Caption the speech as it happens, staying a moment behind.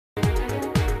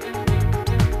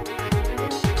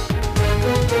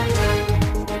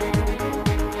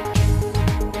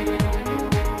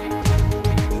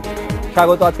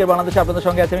স্বাগত। আজকের বাংলাদেশে আপনাদের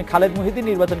সঙ্গে আছি আমি খালেদ মুহিদ্দিন।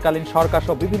 নির্বাচনকালীন সরকার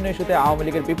সহ বিভিন্ন ইস্যুতে আওয়ামী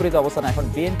লীগের বিপরীত অবস্থান এখন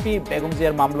বিএনপি, বেগম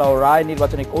জিয়ার মামলা ও রায়,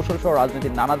 নির্বাচনী কৌশল সহ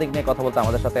রাজনীতির নানা দিক নিয়ে কথা বলতে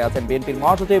আমাদের সাথে আছেন বিএনপির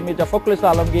মহাসচিব মির্জা ফখরুল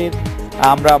ইসলাম আলমগীর।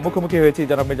 আমরা মুখোমুখি হয়েছি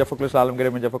জনাব মির্জা ফখরুল ইসলাম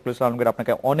আলমগীর। মির্জা ফখরুল ইসলাম আলমগীর,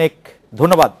 আপনাকে অনেক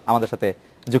ধন্যবাদ আমাদের সাথে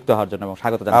যুক্ত হওয়ার জন্য এবং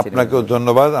স্বাগত জানাচ্ছি। আপনাকেও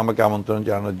ধন্যবাদ আমাকে আমন্ত্রণ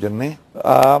জানানোর জন্য।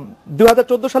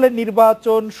 2014 সালের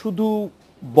নির্বাচন শুধু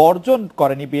বর্জন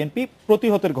করেনি বিএনপি,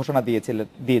 প্রতিহতের ঘোষণা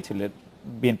দিয়েছিলেন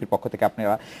বিএনপির পক্ষ থেকে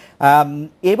আপনারা।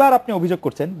 এবার আপনি অভিযোগ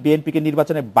করছেন বিএনপিকে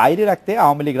নির্বাচনের বাইরে রাখতে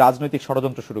আওয়ামী লীগ রাজনৈতিক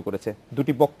ষড়যন্ত্র শুরু করেছে।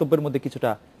 দুটি বক্তব্যের মধ্যে কিছুটা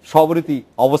সবরীতি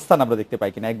অবস্থান আমরা দেখতে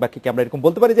পাই কিনা? এক বাক্যে কি আমরা এরকম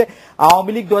বলতে পারি যে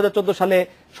আওয়ামী লীগ 2014 সালে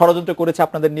ষড়যন্ত্র করেছে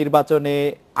আপনাদের নির্বাচনে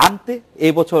আনতে,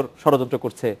 এই বছর ষড়যন্ত্র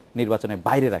করছে নির্বাচনের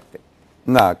বাইরে রাখতে?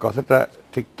 না, কথাটা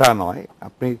ঠিক তা নয়।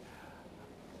 আপনি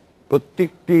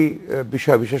প্রত্যেকটি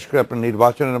বিষয়, বিশেষ করে আপনার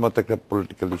নির্বাচনের মতো একটা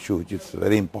political issue which is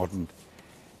very important,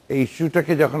 এই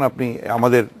ইস্যুটাকে যখন আপনি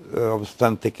আমাদের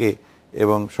অবস্থান থেকে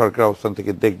এবং সরকার অবস্থান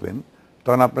থেকে দেখবেন,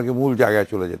 তখন আপনাকে মূল জায়গায়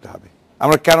চলে যেতে হবে।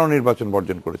 আমরা কেন নির্বাচন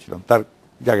বর্জন করেছিলাম তার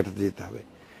জায়গাটাতে যেতে হবে।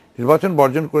 নির্বাচন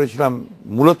বর্জন করেছিলাম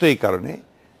মূলত এই কারণে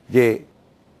যে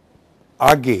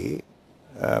আগে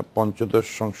পঞ্চদশ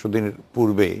সংশোধনের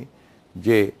পূর্বে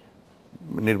যে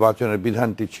নির্বাচনের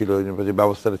বিধানটি ছিল, নির্বাচনের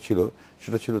ব্যবস্থাটা ছিল,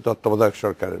 সেটা ছিল তত্ত্বাবধায়ক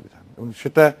সরকারের বিধান, এবং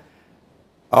সেটা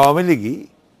আওয়ামী লীগই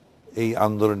এই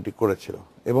আন্দোলনটি করেছিল।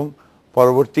 এবং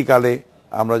পরবর্তীকালে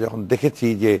আমরা যখন দেখেছি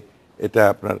যে এটা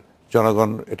আপনার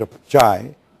জনগণ এটা চায়,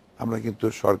 আমরা কিন্তু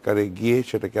সরকারে গিয়ে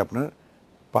সেটাকে আপনার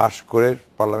পাশ করে,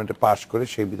 পার্লামেন্টে পাশ করে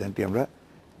সেই বিধানটি আমরা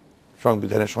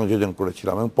সংবিধানে সংযোজন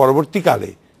করেছিলাম। এবং পরবর্তীকালে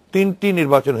 3টি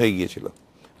নির্বাচন হয়ে গিয়েছিল।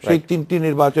 সেই 3টি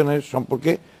নির্বাচনের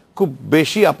সম্পর্কে খুব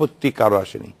বেশি আপত্তি কারো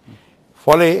আসেনি।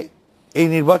 ফলে এই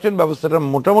নির্বাচন ব্যবস্থাটা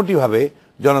মোটামুটিভাবে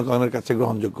জনগণের কাছে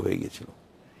গ্রহণযোগ্য হয়ে গিয়েছিল।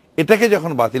 এটাকে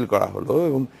যখন বাতিল করা হলো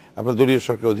এবং আপনার দলীয়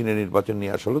সরকারের অধীনে নির্বাচন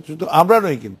নিয়ে আসা হলো, শুধু আমরা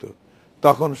নই, কিন্তু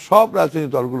তখন সব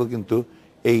রাজনৈতিক দলগুলো কিন্তু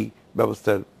এই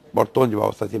ব্যবস্থার, বর্তমান যে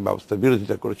ব্যবস্থা সেই ব্যবস্থার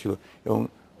বিরোধিতা করেছিল এবং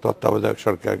তত্ত্বাবধায়ক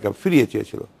সরকারকে ফিরিয়ে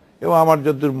চেয়েছিল। এবং আমার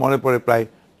যতদূর মনে পড়ে প্রায়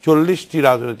 40টি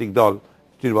রাজনৈতিক দল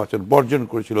নির্বাচন বর্জন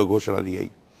করেছিল ঘোষণা দিয়েই।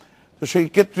 তো সেই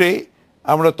ক্ষেত্রে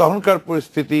আমরা তখনকার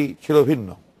পরিস্থিতি ছিল ভিন্ন,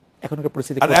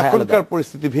 এখনকার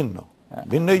পরিস্থিতি ভিন্ন।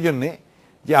 ভিন্ন এই জন্যে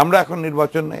যে আমরা এখন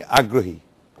নির্বাচনে আগ্রহী।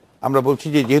 আমরা বলছি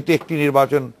যে যেহেতু একটি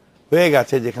নির্বাচন হয়ে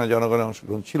গেছে যেখানে জনগণের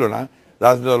অংশগ্রহণ ছিল না,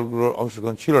 রাজনৈতিক দলগুলোর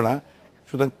অংশগ্রহণ ছিল না,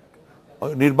 সুতরাং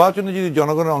নির্বাচনে যদি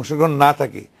জনগণের অংশগ্রহণ না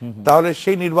থাকে তাহলে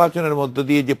সেই নির্বাচনের মধ্য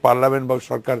দিয়ে যে পার্লামেন্ট বা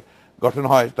সরকার গঠন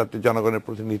হয় তাতে জনগণের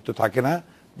প্রতিনিধিত্ব থাকে না,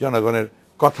 জনগণের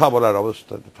কথা বলার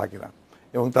অবস্থা থাকে না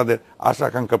এবং তাদের আশা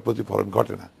আকাঙ্ক্ষার প্রতিফলন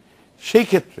ঘটে না। সেই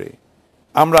ক্ষেত্রে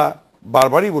আমরা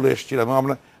বারবারই বলে এসেছিলাম,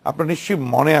 আমরা, আপনার নিশ্চয়ই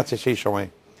মনে আছে সেই সময়,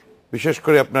 বিশেষ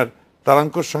করে আপনার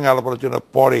তারাঙ্কর সঙ্গে আলাপ আলোচনার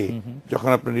পরে যখন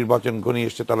আপনার নির্বাচন ঘনিয়ে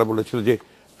এসছে, তারা বলেছিল যে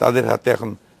তাদের হাতে এখন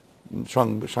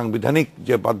সাংবিধানিক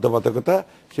যে বাধ্যবাধকতা,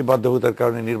 সেই বাধ্যবাধকতার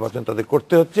কারণে নির্বাচন তাদের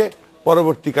করতে হচ্ছে।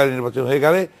 পরবর্তীকালে নির্বাচন হয়ে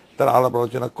গেলে তারা আলাপ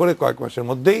আলোচনা করে কয়েক মাসের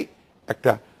মধ্যেই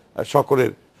একটা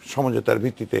সকলের সমঝোতার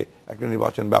ভিত্তিতে একটা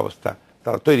নির্বাচন ব্যবস্থা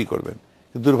তারা তৈরি করবেন।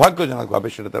 দুর্ভাগ্যজনকভাবে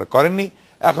সেটা তারা করেননি।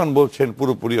 এখন বলছেন,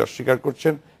 পুরোপুরি অস্বীকার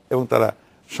করছেন এবং তারা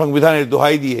সংবিধানের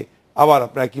দোহাই দিয়ে আবার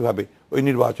আপনারা কিভাবে ওই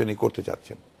নির্বাচনই করতে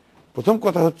চাচ্ছেন। প্রথম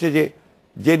কথা হচ্ছে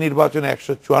যে নির্বাচনে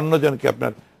 154 জনকে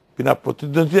আপনার বিনা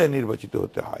প্রতিদ্বন্দ্বিতায় নির্বাচিত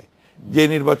হতে হয়, যে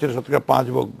নির্বাচনে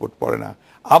 5% ভোট পড়ে না,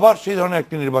 আবার সেই ধরনের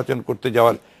একটি নির্বাচন করতে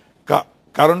যাওয়ার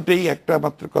কারণটাই একটা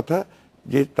মাত্র কথা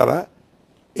যে তারা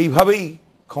এইভাবেই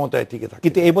ক্ষমতায় টিকে থাকে।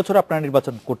 কিন্তু এই বছর আপনারা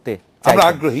নির্বাচন করতে আমরা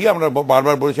আগ্রহী, আমরা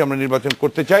বারবার বলেছি আমরা নির্বাচন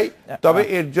করতে চাই, তবে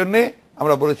এর জন্য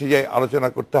আমরা বলেছি যে আলোচনা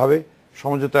করতে হবে,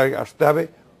 সমঝোতায় আসতে হবে,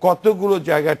 কতগুলো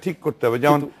জায়গা ঠিক করতে হবে।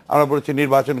 যেমন আমরা বলেছি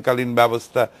নির্বাচনকালীন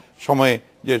ব্যবস্থা সময়ে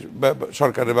যে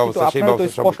সরকারের ব্যবস্থা, সেই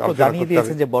ব্যবস্থা জানিয়ে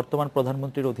দিয়েছেন যে বর্তমান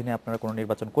প্রধানমন্ত্রীর অধীনে আপনারা কোনো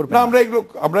নির্বাচন করবেন না।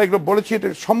 আমরা এগুলো বলেছি, এটা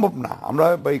সম্ভব না। আমরা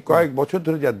এই কয়েক বছর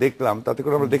ধরে যা দেখলাম তাতে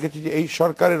করে আমরা দেখেছি যে এই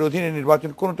সরকারের অধীনে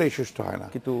নির্বাচন কোনোটাই সুষ্ঠু হয় না।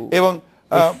 কিন্তু এবং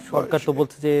সরকার তো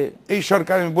বলছে যে এই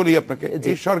সরকার, আমি বলি আপনাকে,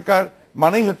 এই সরকার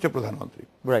মানেই হচ্ছে প্রধানমন্ত্রী,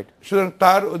 রাইট? সুতরাং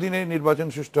তার অধীনে নির্বাচন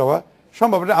সুষ্ঠু হওয়া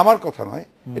সম্ভব। এটা আমার কথা নয়,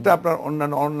 এটা আপনার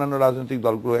অন্যান্য রাজনৈতিক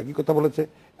দলগুলো একই কথা বলেছে।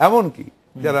 এমনকি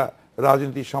যারা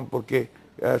রাজনীতি সম্পর্কে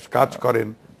কাজ করেন,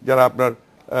 যারা আপনার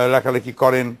লেখালেখি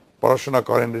করেন, পড়াশোনা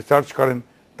করেন, রিসার্চ করেন,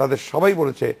 তাদের সবাই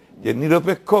বলেছে যে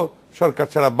নিরপেক্ষ সরকার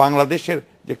ছাড়া বাংলাদেশের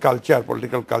যে কালচার,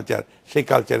 পলিটিক্যাল কালচার, সেই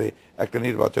কালচারে একটা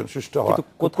নির্বাচন সুষ্ঠু হওয়া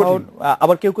কোথাও।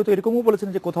 আবার কেউ কেউ তো এরকমও বলেছেন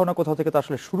যে কোথাও না কোথাও থেকে তো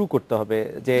আসলে শুরু করতে হবে,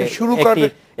 যে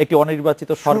একটি অনির্বাচিত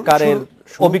সরকারের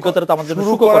অভিজ্ঞতাটা তো আমাদের জন্য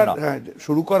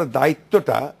শুরু করার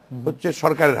দায়িত্বটা হচ্ছে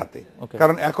সরকারের হাতে।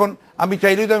 কারণ এখন আমি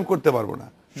চাইলেই তো আমি করতে পারবো না।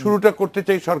 শুরুটা করতে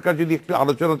চাই সরকার যদি একটু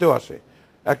আলোচনাতেও আসে,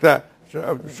 একটা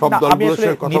সব দলগুলোর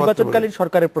সাথে নির্বাচনকালীন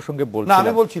সরকারের প্রসঙ্গে বলছি না,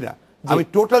 আমি বলছি না। আমি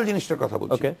টোটাল জিনিসটার কথা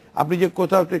বলছি। আপনি যে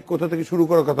কোথা থেকে শুরু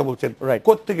করার কথা বলছেন,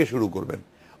 কোত্থেকে শুরু করবেন,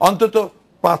 অন্তত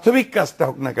প্রাথমিক কাজটা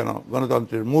হোক না কেন,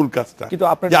 গণতন্ত্রের মূল কাজটা, কিন্তু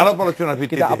আলাপ আলোচনার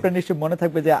ভিত্তিতে। আপনার নিশ্চয়ই মনে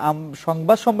থাকবে যে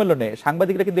সংবাদ সম্মেলনে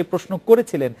সাংবাদিকরা কিন্তু এই প্রশ্ন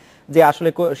করেছিলেন যে আসলে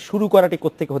শুরু করাটি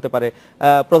কোত্থেকে হতে পারে।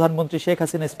 প্রধানমন্ত্রী শেখ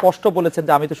হাসিনা স্পষ্ট বলেছেন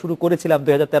যে আমি তো শুরু করেছিলাম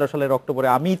 2013 সালের অক্টোবরে,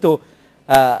 আমি তো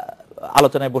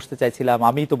আলোচনায় বসতে চাইছিলাম,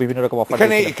 আমি তো বিভিন্ন রকম অফার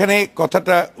দিয়েছিলাম। এখানে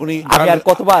কথাটা উনি আমি আর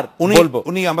কতবার বলবো,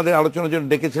 উনি আমাদের আলোচনার জন্য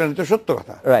ডেকেছিলেন, এটা সত্য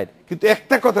কথা, রাইট। কিন্তু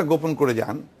একটা কথা গোপন করে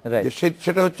যান,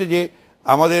 সেটা হচ্ছে যে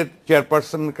আমাদের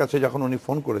চেয়ারপারসনের কাছে যখন উনি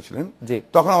ফোন করেছিলেন,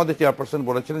 তখন আমাদের চেয়ারপারসন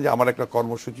বলেছিলেন যে আমার একটা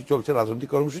কর্মসূচি চলছে,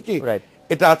 রাজনৈতিক কর্মসূচি,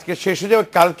 এটা আজকে শেষ হয়ে যাবে,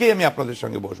 কালকেই আমি আপনাদের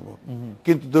সঙ্গে বসবো।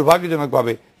 কিন্তু দুর্ভাগ্যজনক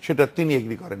ভাবে সেটা তিনি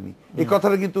এগ্রি করেননি। এই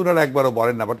কথাটা কিন্তু ওনারা একবারও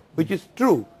বলেন না, বাট হুইচ ইজ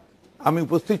ট্রু। আমি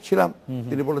উপস্থিত ছিলাম,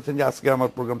 তিনি বলেছেন যে আজকে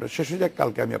আমার প্রোগ্রামটা শেষ হয়ে যাক,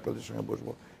 কালকে আমি আপনাদের সঙ্গে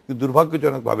বসবো। কিন্তু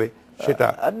দুর্ভাগ্যজনক ভাবে সেটা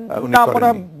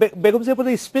বেগম জিয়া বলে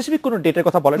স্পেসিফিক কোন ডেটের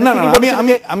কথা বলেন না।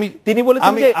 তিনি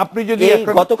বলেছেন যে আপনি যদি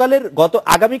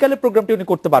আগামীকালের প্রোগ্রামটি উনি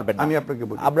করতে পারবেন না। আমি আপনাকে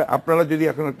বলি, আপনারা যদি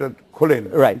এখন একটা খোলেন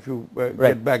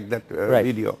ব্যাক দ্যাট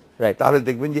ভিডিও, তাহলে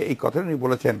দেখবেন যে এই কথা উনি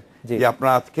বলেছেন যে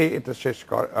আপনারা আজকে এটা শেষ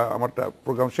আমারটা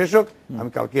প্রোগ্রাম শেষ হোক, আমি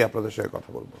কালকে আপনাদের সঙ্গে কথা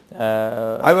বলবো।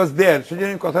 আই ওয়াজ দেয়ার,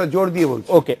 সেজন্য কথা জোর দিয়ে বলছি।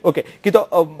 ওকে কিন্তু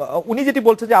উনি যেটি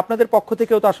বলছেন যে আপনাদের পক্ষ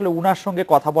থেকেও তো আসলে উনার সঙ্গে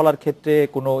কথা বলার ক্ষেত্রে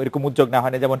কোনো এরকম উদ্যোগ না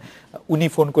হয় না, যেমন উনি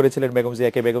ফোন করেছিলেন বেগম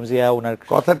জিয়াকে, বেগম জিয়া উনার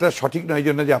কথাটা সঠিক নয়।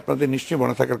 জন্য যে আপনাদের নিশ্চয়ই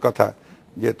মনে থাকার কথা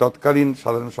যে তৎকালীন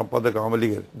সাধারণ সম্পাদক আওয়ামী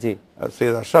লীগের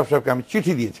সৈয়দ আশরাফ সাহেবকে আমি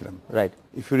চিঠি দিয়েছিলাম, right,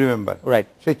 if you remember, right.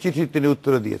 সেই চিঠি তিনি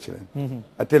উত্তর দিয়েছিলেন,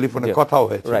 টেলিফোনে কথাও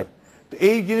হয়েছে, রাইট। তো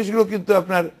এই জিনিসগুলো কিন্তু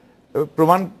আপনার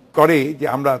প্রমাণ করে যে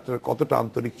আমরা কতটা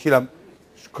আন্তরিক ছিলাম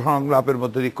সংলাপের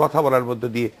মধ্যে দিয়ে, কথা বলার মধ্যে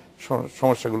দিয়ে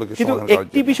সমস্যাগুলোকে সমাধান করার জন্য।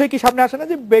 একটি বিষয় কি সামনে আসে না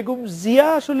যে বেগম জিয়া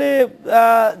আসলে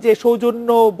যে সৌজন্য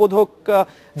বোধক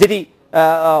যেটি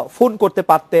ফোন করতে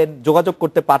পারতেন, যোগাযোগ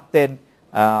করতে পারতেন,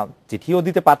 চিঠিও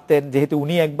দিতে পারতেন, যেহেতু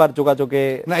উনি একবার যোগাযোগে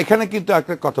না। এখানে কিন্তু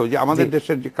একটা কথা যে আমাদের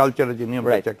দেশের যে কালচারের যে নিয়ম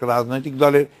রয়েছে, একটা রাজনৈতিক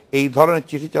দলের এই ধরনের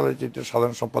চিঠি চালানোর যেটা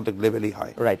সাধারণ সম্পাদক লেভেলই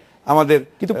হয়, রাইট। আমাদের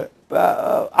কিন্তু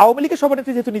আওয়ামী লীগের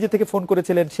সভানেত্রী যেহেতু নিজে থেকে ফোন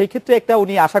করেছিলেন, সেই ক্ষেত্রে একটা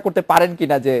উনি আশা করতে পারেন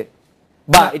কিনা যে,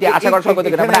 বা এটা আশা করার সম্ভব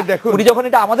কিনা, উনি যখন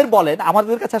এটা আমাদের বলেন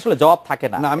আমাদের কাছে আসলে জবাব থাকে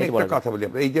না। আমি একটা কথা বলি,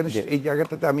 এই জিনিস এই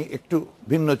জায়গাটাতে আমি একটু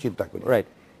ভিন্ন চিন্তা করি, রাইট।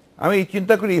 আমি এই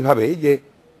চিন্তা করি এইভাবে যে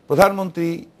প্রধানমন্ত্রী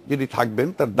যদি থাকবেন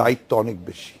তার দায়িত্ব অনেক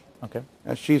বেশি।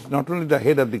 She is not only the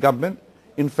head of the government,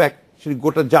 in fact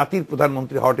গোটা জাতির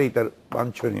প্রধানমন্ত্রী হওয়াটাই তার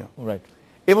বাঞ্ছনীয়, রাইট।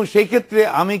 এবং সেই ক্ষেত্রে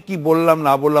আমি কি বললাম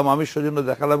না বললাম, আমি সৌজন্য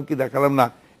দেখালাম কি দেখালাম না,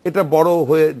 এটা বড়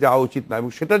হয়ে যাওয়া উচিত না। এবং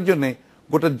সেটার জন্য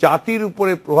গোটা জাতির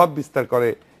উপরে প্রভাব বিস্তার করে,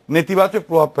 নেতিবাচক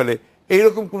প্রভাব ফেলে,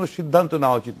 এইরকম কোনো সিদ্ধান্ত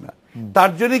নেওয়া উচিত না।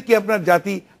 তার জন্য কি আপনার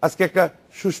জাতি আজকে একটা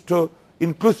সুষ্ঠু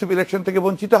ইনক্লুসিভ ইলেকশন থেকে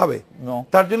বঞ্চিত হবে?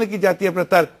 তার জন্য কি জাতি আপনার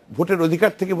তার ভোটের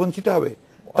অধিকার থেকে বঞ্চিত হবে?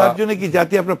 তার জন্য কি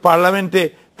জাতি আপনার পার্লামেন্টে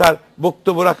তার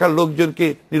বক্তব্য রাখার লোকজনকে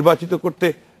নির্বাচিত করতে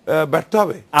ব্যর্থ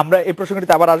হবে? আমরা এই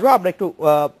প্রসঙ্গটিতে আবার আসবো। আমরা একটু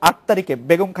 8 তারিখে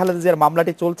বেগম খালেদা জিয়ার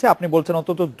মামলাটি চলছে, আপনি বলছেন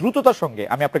অত্যন্ত দ্রুততার সঙ্গে,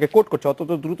 আমি আপনাকে কোট করছি,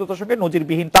 অত্যন্ত দ্রুততার সঙ্গে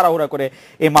নজিরবিহীন তাড়াহুড়া করে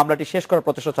এই মামলাটি শেষ করার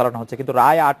প্রচেষ্টা চালানো হচ্ছে। কিন্তু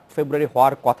রায় 8 ফেব্রুয়ারি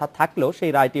হওয়ার কথা থাকলেও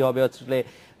সেই রায়টি হবে আসলে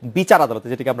বিচার আদালতে,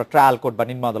 যেটাকে আমরা ট্রায়াল কোর্ট বা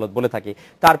নিম্ন আদালত বলে থাকি।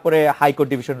 তারপরে হাইকোর্ট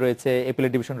ডিভিশন রয়েছে,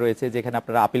 এপিলেট ডিভিশন রয়েছে, যেখানে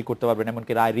আপনারা আপিল করতে পারবেন,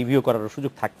 এমনকি রায় রিভিউ করার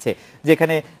সুযোগ থাকছে।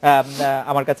 যেখানে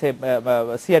আমার কাছে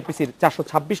সিআরপিসির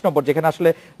 426 নম্বর, যেখানে আসলে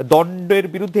দণ্ডের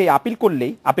বিরুদ্ধে আপিল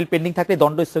করলেই, আপিল পেন্ডিং থাকলে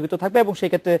দণ্ড স্থগিত থাকবে, এবং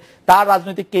সেই ক্ষেত্রে তার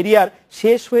রাজনৈতিক কেরিয়ার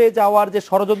শেষ হয়ে যাওয়ার যে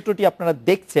ষড়যন্ত্রটি আপনারা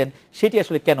দেখছেন, সেটি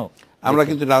আসলে কেন? আমরা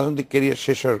কিন্তু রাজনৈতিক ক্যারিয়ার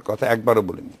শেষ হওয়ার কথা একবারও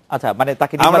বলিনি। আচ্ছা, মানে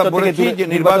তাকে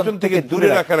নির্বাচন থেকে দূরে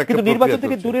রাখার, কিন্তু নির্বাচন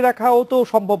থেকে দূরে রাখাও তো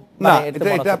সম্ভব না।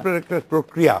 এটা আপনার একটা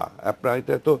প্রক্রিয়া, আপনার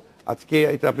এটা তো আজকে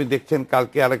এটা আপনি দেখছেন,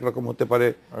 কালকে আরেক রকম হতে পারে,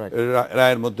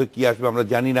 রায়ের মধ্যে কি আসবে আমরা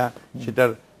জানি না,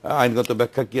 সেটার আইনগত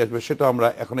ব্যাখ্যা কি আসবে সেটা আমরা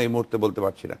এখন এই মুহূর্তে বলতে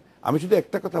পারছি না। আমি শুধু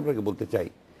একটা কথা আপনাকে বলতে চাই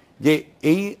যে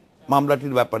এই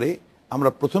মামলাটির ব্যাপারে আমরা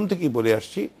প্রথম থেকেই বলে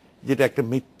আসছি যেটা একটা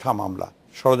মিথ্যা মামলা,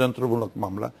 ষড়যন্ত্রমূলক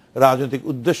মামলা, রাজনৈতিক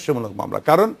উদ্দেশ্যমূলক মামলা,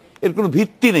 কারণ এর কোনো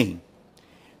ভিত্তি নেই।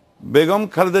 বেগম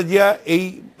খালেদা জিয়া এই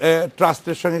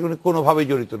ট্রাস্টের সঙ্গে কোনোভাবেই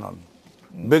জড়িত নন।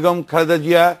 বেগম খালেদা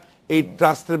জিয়া এই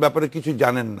ট্রাস্টের ব্যাপারে কিছু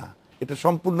জানেন না, এটা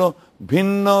সম্পূর্ণ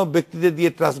ভিন্ন ব্যক্তিদের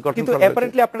দিয়ে ট্রাস্ট গঠন করা হয়েছে। কিন্তু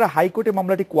অ্যাপারেন্টলি আপনারা হাইকোর্টে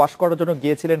মামলাটি কোয়াশ করার জন্য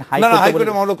গিয়েছিলেন।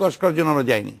 হাইকোর্টে মামলা কোয়াশ করার জন্য আমরা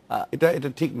যাইনি, এটা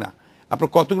ঠিক না।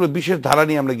 আপনার কতগুলো বিশেষ ধারা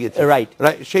নিয়ে আমরা গিয়েছি, রাইট,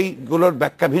 সেইগুলোর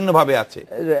ব্যাখ্যা ভিন্নভাবে আছে।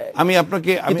 আমি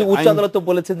আপনাকে উচ্চ আদালত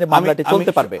বলেছেন যে মামলাটি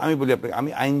চলতে পারবে। আমি বলি আপনাকে,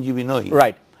 আমি আইনজীবী নই,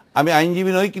 রাইট, আমি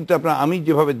আইনজীবী নই, কিন্তু আপনার আমি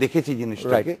যেভাবে দেখেছি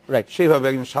জিনিসটাকে সেইভাবে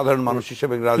একজন সাধারণ মানুষ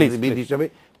হিসেবে, রাজনীতিবিদ হিসেবে,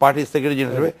 পার্টি সেক্রেটারি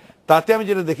হিসেবে, তাতে আমি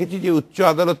যেটা দেখেছি যে উচ্চ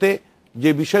আদালতে যে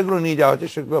বিষয়গুলো নিয়ে যাওয়া হয়েছে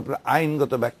সেগুলো আপনার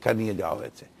আইনগত ব্যাখ্যা নিয়ে যাওয়া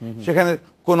হয়েছে। সেখানে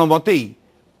কোনো মতেই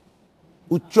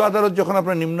উচ্চ আদালত যখন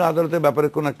আপনার নিম্ন আদালতের ব্যাপারে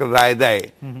কোন একটা রায় দেয়,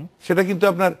 সেটা কিন্তু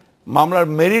আপনার মামলার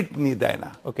মেরিট নিয়ে দেয় না।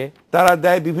 ওকে, তারা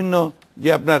দেয় বিভিন্ন যে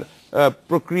আপনার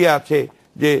প্রক্রিয়া আছে,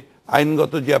 যে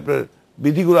আইনগত যে আপনার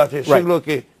বিধিগুলো আছে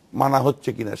সেগুলোকে মানা হচ্ছে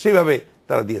কিনা সেইভাবে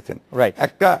তারা দিয়েছেন।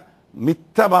 একটা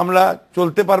মিথ্যা মামলা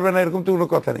চলতে পারবে না এরকম তো কোনো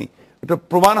কথা নেই, এটা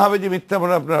প্রমাণ হবে যে মিথ্যা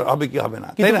মামলা আপনার হবে কি হবে না,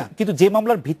 তাই না? কিন্তু যে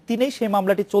মামলার ভিত্তি নেই সেই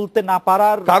মামলাটি চলতে না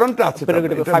পারার কারণটা আছে,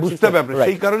 বুঝতে হবে আপনার।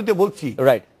 সেই কারণে তো বলছি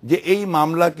যে এই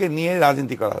মামলাকে নিয়ে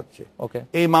রাজনীতি করা হচ্ছে,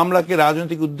 এই মামলাকে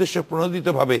রাজনৈতিক উদ্দেশ্য প্রণোদিত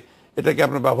ভাবে এটাকে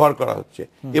আপনার ব্যবহার করা হচ্ছে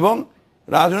এবং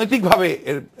রাজনৈতিক ভাবে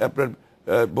এর আপনার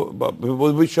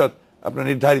ভবিষ্যৎ আপনার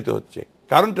নির্ধারিত হচ্ছে।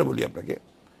 কারণটা বলি আপনাকে,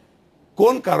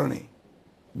 কোন কারণে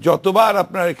যতবার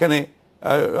আপনার এখানে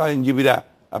আইনজীবীরা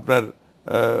আপনার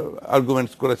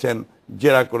আর্গুমেন্টস করেছেন,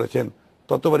 জেরা করেছেন,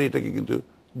 ততবারই এটাকে কিন্তু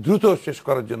দ্রুত শেষ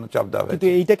করার জন্য চাপ দেওয়া হয়েছে। কিন্তু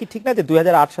এইটা কি ঠিক না যে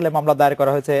 2008 সালে মামলা দায়ের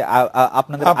করা হয়েছে?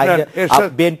 আপনাদের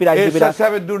বিএনপির আইনজীবীরা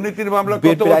সাহেবের দুর্নীতির মামলা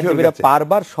কত বছর গেছে?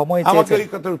 বারবার সময় চেয়েছে। আমাকে এই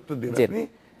কথার উত্তর দিন আপনি।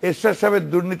 এরশাদ সাহেবের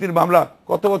দুর্নীতির মামলা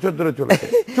কত বছর ধরে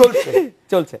চলছে?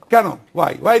 চলছে কেন?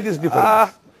 Why this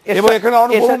difference? এবং এখানে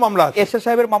অনেক বহু মামলা আছে। এরশাদ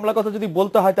সাহেবের মামলার কথা যদি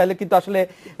বলতে হয় তাহলে কিন্তু আসলে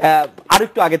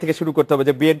আরেকটু আগে থেকে শুরু করতে হবে,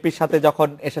 যে বিএনপির সাথে যখন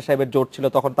এরশাদ সাহেবের জোট ছিল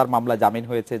তখন তার মামলা জামিন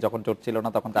হয়েছে, যখন জোট ছিল না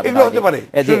তখন তার এগুলো হতে পারে।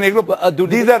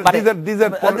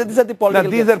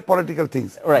 these are political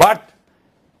things, but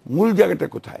মূল জায়গাটা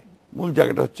কোথায়? মূল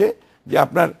জায়গাটা হচ্ছে যে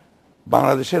আপনার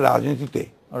বাংলাদেশের রাজনীতিতে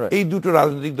এই দুটো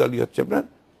রাজনৈতিক দলই হচ্ছে আপনার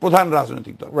প্রধান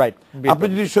রাজনৈতিক দল। আপনি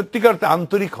যদি সত্যিকার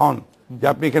আন্তরিক হন যে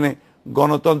আপনি এখানে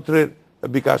গণতন্ত্রের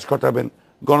বিকাশ ঘটাবেন,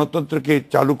 গণতন্ত্রকে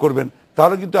চালু করবেন,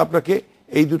 তাহলে কিন্তু আপনাকে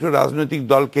এই দুটো রাজনৈতিক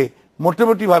দলকে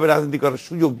মোটামুটি ভাবে রাজনীতি করার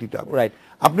সুযোগ দিতে হবে।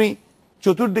 আপনি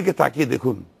চতুর্দিকে তাকিয়ে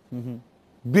দেখুন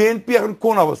বিএনপি এখন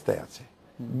কোন অবস্থায় আছে,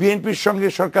 বিএনপির সঙ্গে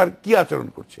সরকার কি আচরণ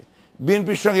করছে,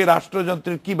 বিএনপির সঙ্গে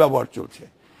রাষ্ট্রযন্ত্রের কি ব্যবহার চলছে।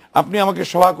 আপনি আমাকে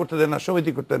সভা করতে দেন না,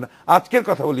 সমিতি করতে দেন না। আজকের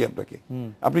কথা বলি আপনাকে,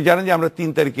 আপনি জানেন যে আমরা 3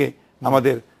 তারিখে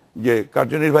আমাদের যে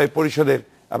কার্যনির্বাহী পরিষদের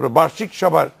আমরা বার্ষিক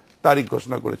সভার তারিখ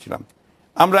ঘোষণা করেছিলাম।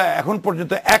 আমরা এখন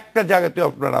পর্যন্ত একটা জায়গাতে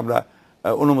আপনার আমরা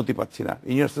অনুমতি পাচ্ছি না।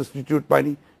 ইঞ্জিনিয়ার্স ইনস্টিটিউট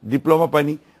পাইনি, ডিপ্লোমা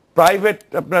পাইনি, প্রাইভেট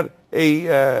আপনার এই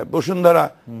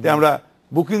বসুন্ধরাতে আমরা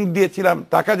বুকিং দিয়েছিলাম,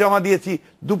 টাকা জমা দিয়েছি,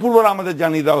 দুপুরবেলা আমাদের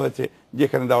জানিয়ে দেওয়া হয়েছে যে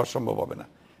এখানে দেওয়া সম্ভব হবে না।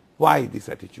 Why this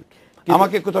attitude?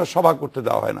 আমাকে কোথাও সভা করতে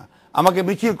দেওয়া হয় না, আমাকে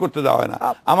মিছিল করতে দেওয়া হয় না,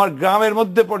 আমার গ্রামের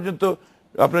মধ্যে পর্যন্ত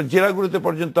আপনার জেলাগুলোতে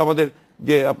পর্যন্ত আমাদের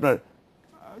যে আপনার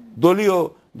দলীয়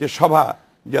যে সভা,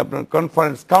 যে আপনার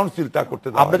কনফারেন্স কাউন্সিল, তা করতে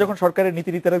দেওয়া। আমরা যখন সরকারের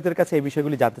নীতি নির্ধারকদের কাছে এই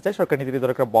বিষয়গুলি জানতে চাই, সরকার নীতি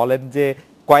নির্ধারকরা বলেন যে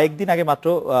কয়েকদিন আগে মাত্র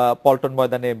পল্টন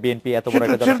ময়দানে বিএনপি এত বড়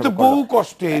একটা জনসভা তো বহু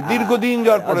কষ্টে দীর্ঘদিন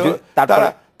যাওয়ার পরে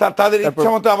তাদের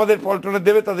ইচ্ছামতো আমাদের পল্টনে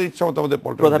দেবে, তাদের ইচ্ছামতো আমাদের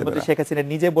পল্টনে। প্রধানমন্ত্রী শেখ হাসিনা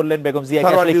নিজে বললেন বেগম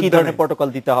জিয়াকে আসলে কি ধরনের প্রটোকল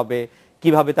দিতে হবে,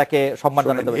 কিভাবে তাকে সম্মান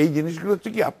জানাতে হবে। এই জিনিসগুলো হচ্ছে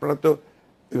কি, আপনারা তো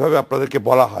এইভাবে আপনাদেরকে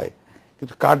বলা হয়,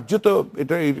 কিন্তু কার্যত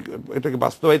এটাকে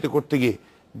বাস্তবায়িত করতে গিয়ে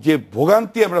যে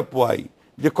ভোগান্তি আমরা পোয়াই,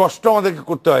 যে কষ্ট আমাদেরকে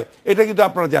করতে হয়, এটা কিন্তু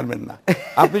আপনারা জানবেন না।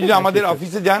 আপনি যদি আমাদের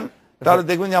অফিসে যান তাহলে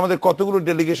দেখবেন যে আমাদের কতগুলো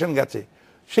ডেলিগেশন গেছে,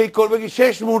 সেই করবে কি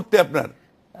শেষ মুহূর্তে আপনার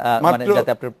মাত্র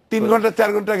 3 ঘন্টা 4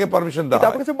 ঘন্টা আগে পারমিশন দেওয়া।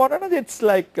 আপনার কাছে মনে হয় না যে ইটস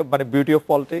লাইক মানে বিউটি অফ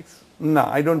পলিটিক্স? না,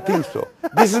 I don't think so.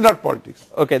 This is not politics.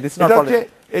 Okay, this is not politics.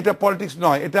 এটা পলিটিক্স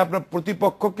নয়, এটা আপনার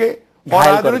প্রতিপক্ষকে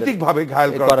রাজনৈতিক ভাবে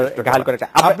ঘায়াল করার চেষ্টা।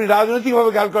 আপনি রাজনৈতিক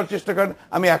ভাবে ঘায়াল করার চেষ্টা করেন,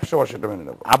 আমি 100% এটা মেনে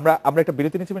নেব। আমরা একটা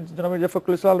বিরতি নিচ্ছি জনাব মির্জা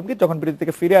ফখরুল ইসলাম আলমগীর। যখন বিরতি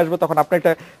থেকে ফিরে আসবো তখন আপনি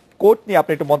একটা কোট নিয়ে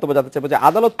আপনি একটু মন্তব্য জানতে চাইবো যে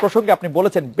আদালত প্রসঙ্গে আপনি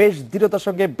বলেছেন বেশ দৃঢ়তার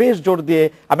সঙ্গে, বেশ জোর দিয়ে,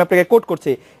 আমি আপনাকে কোট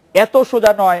করছি, এত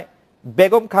সোজা নয়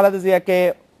বেগম খালেদা জিয়াকে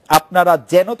আপনারা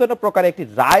যেন তেন প্রকারে একটি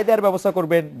রায় দেওয়ার ব্যবস্থা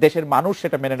করবেন, দেশের মানুষ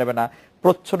সেটা মেনে নেবে না।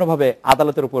 প্রচ্ছন্নভাবে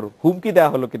আদালতের উপর হুমকি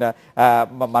দেওয়া হলো কিনা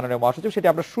মাননীয় মহাসচিব, সেটি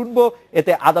আমরা শুনবো।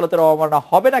 এতে আদালতের অবমাননা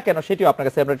হবে না কেন সেটিও আপনার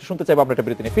কাছে আমরা শুনতে চাইবো। আমরা একটা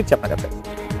বিরতি নিয়ে ফিরছি আপনার কাছে।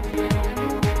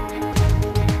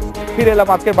 ফিরে এলাম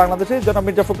আজকের বাংলাদেশে। জনাব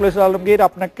মির্জা ফখরুল ইসলাম আলমগীর,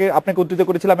 আপনাকে উদ্ধৃত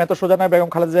করেছিলাম এত সোজা নয় বেগম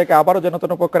খালেদা জিয়াকে আবারও যেন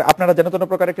তেন প্রকার আপনারা যেন তেন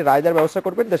প্রকার একটি রায় দেওয়ার ব্যবস্থা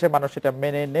করবেন, দেশের মানুষ সেটা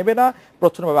মেনে নেবে না।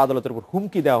 প্রচ্ছন্নভাবে আদালতের উপর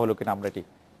হুমকি দেওয়া হলো কিনা আমরা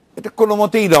এটা কোনো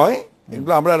মতেই নয়।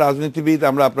 এগুলো আমরা রাজনীতিবিদ,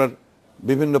 আমরা আপনার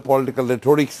বিভিন্ন পলিটিক্যাল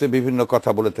রেটোরিক্সে বিভিন্ন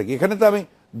কথা বলে থাকি। এখানে তো আমি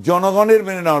জনগণের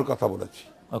মেনে নেওয়ার কথা বলেছি।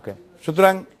 ওকে,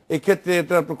 সুতরাং এক্ষেত্রে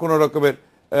এটা কোনো রকমের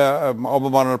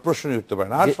অবমাননার প্রশ্নই উঠতে পারে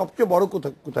না। আর সবচেয়ে বড়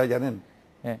কোথায় জানেন,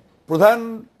 প্রধান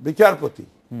বিচারপতি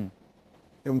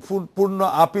এবং পূর্ণ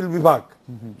আপিল বিভাগ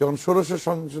যখন 1600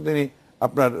 সংশোধনী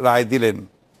আপনার রায় দিলেন,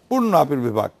 পূর্ণ আপিল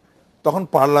বিভাগ, তখন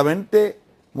পার্লামেন্টে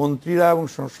মন্ত্রীরা এবং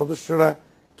সদস্যরা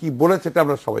কি বলেছে এটা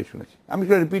আমরা সবাই শুনেছি। আমি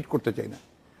সেটা রিপিট করতে চাই না।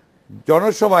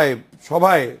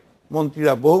 সভায়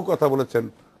মন্ত্রীরা বহু কথা বলেছেন,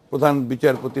 প্রধান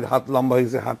বিচারপতির হাত লম্বা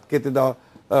হয়েছে, হাত কেটে দেওয়া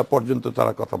পর্যন্ত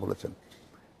তারা কথা বলেছেন।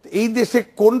 এই দেশে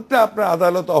কোনটা আপনার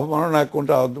আদালত অবমাননা,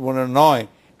 কোনটা অবমাননা নয়,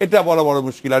 এটা বলা বড়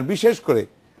মুশকিল। আর বিশেষ করে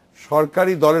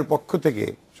সরকারি দলের পক্ষ থেকে,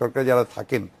 সরকার যারা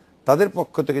থাকেন তাদের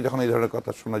পক্ষ থেকে যখন এই ধরনের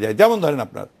কথা শোনা যায়, যেমন ধরেন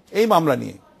আপনার এই মামলা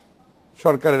নিয়ে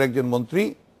সরকারের একজন মন্ত্রী,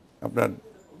 আপনার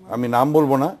আমি নাম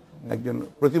বলবো না, একজন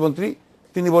প্রতিমন্ত্রী,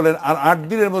 তিনি বলেন আর 8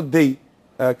 দিনের মধ্যেই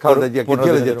খালেদা জিয়াকে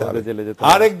জেলে যেতে হবে।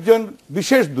 আরেকজন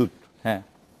বিশেষ দূত,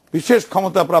 বিশেষ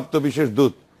ক্ষমতাপ্রাপ্ত বিশেষ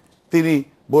দূত, তিনি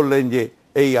বললেন যে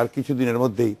এই আর কিছুদিনের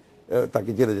মধ্যেই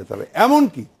তাকে জেলে যেতে হবে।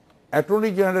 এমনকি অ্যাটর্নি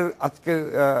জেনারেল আজকে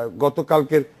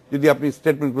গতকালকের যদি আপনি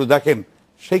স্টেটমেন্টগুলো দেখেন,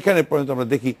 সেইখানে পর্যন্ত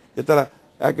আমরা দেখি যে তারা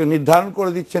নির্ধারণ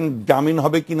করে দিচ্ছেন জামিন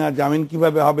হবে কিনা, জামিন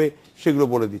কিভাবে হবে সেগুলো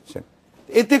বলে দিচ্ছেন।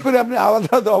 এতে করে আপনি আলাদা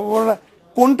আলাদা অবমাননা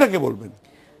কোনটাকে বলবেন?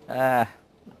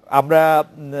 আমরা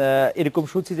এরকম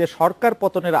শুনছি যে সরকার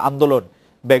পতনের আন্দোলন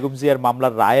বেগম জিয়ার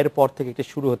মামলার রায়ের পর থেকে একটু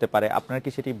শুরু হতে পারে। আপনারা কি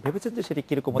সেটি ভেবেছেন যে সেটি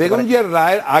কিরকম? বেগম জিয়ার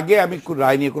রায়ের আগে আমি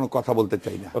রায় নিয়ে কোনো কথা বলতে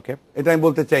চাই না। এটা আমি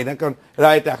বলতে চাই না, কারণ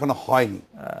রায়টা এখনো হয়নি।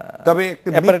 তবে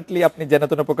অ্যাপারেন্টলি আপনি যেন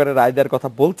প্রকারের রায় দেওয়ার কথা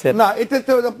বলছেন না, এটা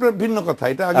তো আপনার ভিন্ন কথা।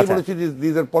 এটা আগে বলেছি যে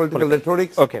দিস আর পলিটিক্যাল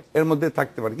রেটরিক্স, এর মধ্যে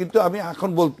থাকতে পারে, কিন্তু আমি এখন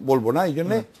বলবো না এই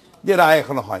জন্য যে রায়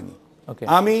এখনো হয়নি।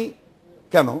 আমি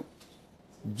কেন,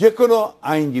 যে কোনো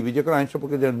আইনজীবী, যে কোনো আইন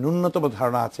সম্পর্কে যে ন্যূনতম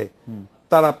ধারণা আছে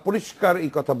তারা পরিষ্কার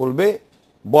এই কথা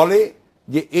বলে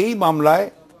যে এই মামলায়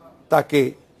তাকে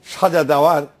সাজা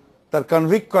দেওয়ার, তার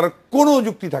কনভিক্ট করার কোনো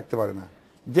যুক্তি থাকতে পারে না,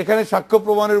 যেখানে সাক্ষ্য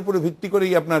প্রমাণের উপরে ভিত্তি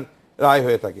করেই আপনার রায়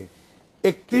হয়ে থাকে।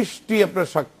 31টি আপনার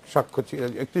সাক্ষ্য ছিল,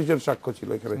 31 জন সাক্ষ্য ছিল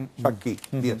এখানে, সাক্ষী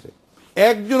দিয়েছে,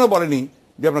 একজনও বলেনি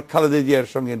যে আপনার খালেদা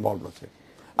জিয়ার সঙ্গে ইনভলভ আছে।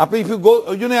 আপনি ইফ ইউ গো,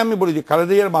 ওই জন্য আমি বলি যে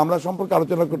খালেদা জিয়ার মামলা সম্পর্কে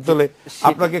আলোচনা করতে হলে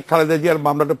আপনাকে খালেদা জিয়ার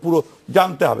মামলাটা পুরো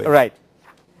জানতে হবে, রাইট,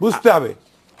 বুঝতে হবে।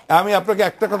 আমি আপনাকে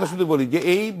একটা কথা শুধু বলি যে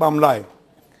এই মামলায়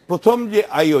প্রথম যে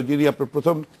আইও, যিনি আপনার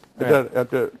প্রথম এটা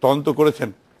তদন্ত করেছেন,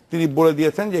 তিনি বলে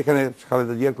দিয়েছেন যে এখানে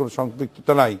খালেদা জিয়ার কোনো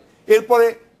সম্পৃক্ততা নাই। এরপরে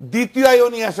দ্বিতীয় আইও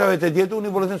নিয়ে আসা হয়েছে, যেহেতু উনি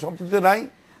বলেছেন সম্পৃক্ততা নাই,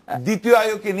 দ্বিতীয়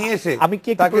আয়োগকে নিয়ে এসে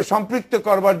তাকে সম্পৃক্ত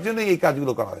করবার জন্য এই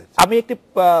কাজগুলো করা হয়েছে। আমি একটি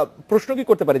প্রশ্ন কি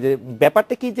করতে পারি যে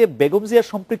ব্যাপারটা কি যে বেগম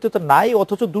জিয়ার সম্পৃক্ততা নাই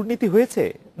অথচ দুর্নীতি হয়েছে,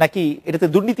 নাকি এটাতে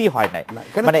দুর্নীতি হয় নাই?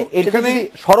 মানে এখানে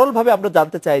সরলভাবে আমরা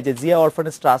জানতে চাই যে জিয়া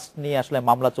অরফানেজ ট্রাস্ট নিয়ে আসলে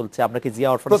মামলা চলছে, আমরা কি জিয়া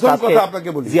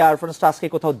অরফানেজ ট্রাস্টকে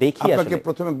কোথাও দেখি? আপনাকে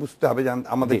প্রথমে বুঝতে হবে,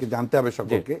 আমাদেরকে জানতে হবে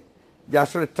সকলকে, যে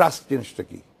আসলে ট্রাস্ট জিনিসটা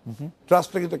কি।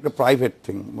 ট্রাস্টটা কিন্তু একটা প্রাইভেট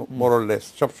থিং, মোরলেস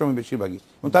সবসময় বেশিরভাগই,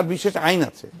 তার বিশেষ আইন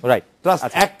আছে, রাইট, ট্রাস্ট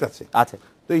অ্যাক্ট আছে।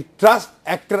 তো এই ট্রাস্ট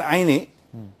অ্যাক্টের আইনে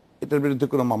এটার বিরুদ্ধে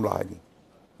কোনো মামলা হয়নি।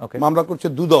 মামলা করছে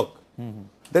দুদক,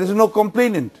 দেয়ার ইজ নো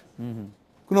কমপ্লেইনেন্ট,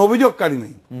 কোনো অভিযোগকারী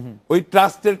নেই। ওই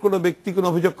ট্রাস্টের কোনো ব্যক্তি কোনো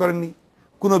অভিযোগ করেননি,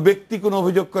 কোনো ব্যক্তি কোনো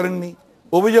অভিযোগ করেননি,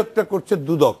 অভিযোগটা করছে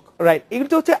দুদক, রাইট।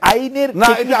 এগুলো হচ্ছে আইনের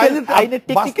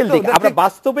টেকনিক্যাল দিক। আমরা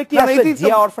বাস্তবে কি আসলে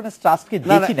জিয়া অরফানেজ ট্রাস্ট কি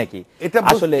দেখি নাকি?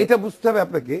 এটা বুঝতে হবে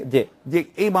আপনাকে যে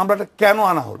এই মামলাটা কেন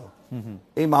আনা হলো।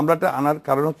 এই মামলাটা আনার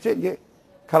কারণ হচ্ছে যে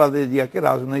খালেদা জিয়াকে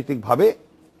রাজনৈতিকভাবে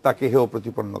তাকে হেয়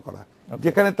প্রতিপন্ন করা,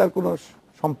 যেখানে তার কোনো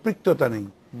সম্পৃক্ততা নেই।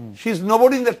 She is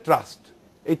nobody in the trust,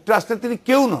 এই ট্রাস্টের তিনি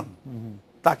কেউ নন।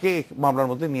 তাকে মামলার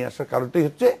মধ্যে নিয়ে আসার কারণটাই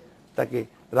হচ্ছে তাকে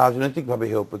রাজনৈতিকভাবে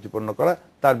হেয় প্রতিপন্ন করা,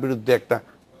 তার বিরুদ্ধে একটা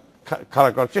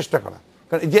খাড়া করার চেষ্টা করা।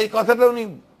 কারণ যে কথাটা উনি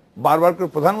বারবার করে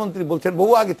প্রধানমন্ত্রী বলছেন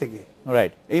বহু আগে থেকে,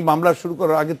 রাইট, এই মামলা শুরু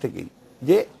করার আগে থেকেই,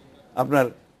 যে আপনার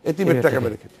এতিমের টাকা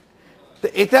রেখেছে। তো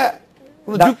এটা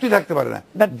কোনো যুক্তি থাকতে পারে না।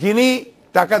 যিনি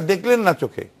টাকা দেখলেন না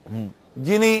চোখে,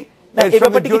 যিনি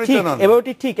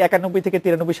ঠিক 91 থেকে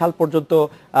 93 সাল পর্যন্ত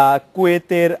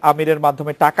কুয়েতের আমিরের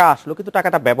মাধ্যমে টাকা আসলো, কিন্তু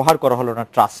টাকাটা ব্যবহার করা হলো না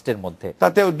ট্রাস্টের মধ্যে,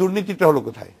 তাতে দুর্নীতিটা হলো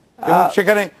কোথায়?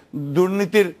 সেখানে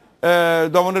দুর্নীতির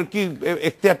দমনের কি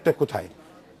এখতিয়ারটা কোথায়?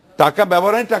 টাকা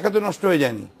ব্যবহারে টাকা তো নষ্ট হয়ে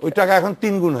যায়নি, ওই টাকা এখন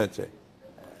 3 গুণ হয়েছে।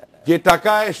 যে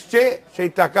টাকা এসছে সেই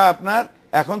টাকা আপনার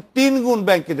এখন 3 গুণ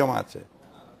ব্যাংকে জমা আছে,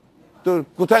 তো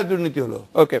কোথায় দুর্নীতি হলো?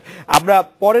 ওকে, আমরা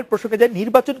পরের প্রসঙ্গে যাই।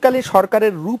 নির্বাচনকালীন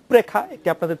সরকারের রূপরেখা একটি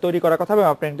আপনাদের তৈরি করার কথা এবং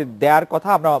আপনাদের দেওয়ার কথা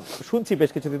আমরা শুনছি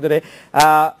বেশ কিছুদিন ধরে।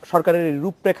 সরকারের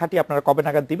রূপরেখাটি আপনারা কবে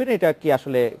নাগাদ দিবেন? এটা কি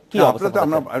আসলে কি অবস্থা?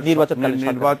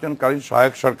 নির্বাচনকালীন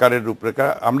সহায়ক সরকারের রূপরেখা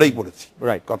আমরাই বলেছি,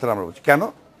 রাইট, কথাটা আমরা বলছি। কেন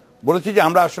বলেছি? যে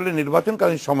আমরা আসলে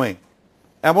নির্বাচনকালীন সময়ে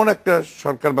এমন একটা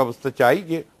সরকার ব্যবস্থা চাই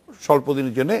যে স্বল্প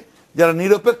দিনের জন্য, যারা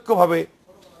নিরপেক্ষভাবে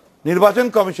নির্বাচন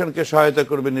কমিশনকে সহায়তা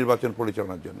করবে নির্বাচন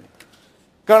পরিচালনার জন্য।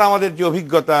 কারণ আমাদের যে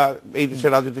অভিজ্ঞতা এই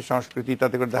দেশের রাজনৈতিক সংস্কৃতি,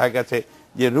 তাতে করে দেখা গেছে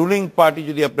যে রুলিং পার্টি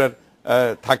যদি আপনার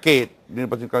থাকে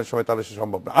নির্বাচনকালীন সময়, তাহলে সে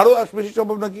সম্ভব না। আরো বেশি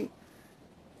সম্ভব নাকি,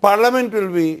 পার্লামেন্ট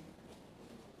উইল বি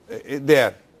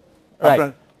দেয়ার, আপনার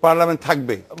পার্লামেন্ট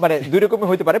থাকবে। মানে দুই রকমই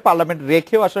হইতে পারে, পার্লামেন্ট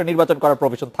রেখেও আসলে নির্বাচন করার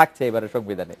প্রভিশন থাকছে এবারে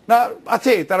সংবিধানে। না,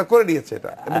 আছে, তারা করে দিয়েছে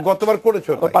এটা, এবং গতবার করেছে।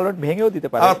 পার্লামেন্ট ভেঙেও দিতে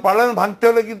পারে, আর পার্লামেন্ট ভাঙতে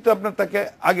হলে কিন্তু আপনার তাকে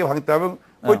আগে ভাঙতে হবে, এবং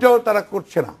ওইটাও তারা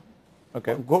করছে না।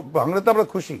 ভাঙলে তো আমরা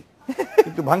খুশি,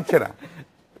 কিন্তু ভাঙছে না।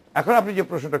 এখন আপনি যে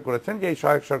প্রশ্নটা করেছেন যে এই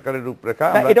সহায়ক সরকারের রূপরেখা,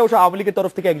 এটা অবশ্য আওয়ামী লীগের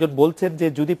তরফ থেকে একজন বলছেন যে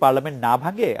যদি পার্লামেন্ট না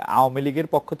ভাঙে আওয়ামী লীগের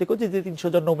পক্ষ থেকেও যে 300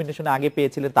 জন নমিনেশন আগে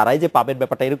পেয়েছিলেন তারাই যে পাবেন,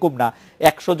 ব্যাপারটা এরকম না,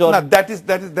 100 জন। না,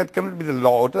 that cannot B the law,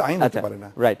 ওটা আইন হতে পারে না।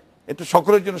 রাইট, এটা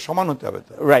সকলের জন্য সমান হতে হবে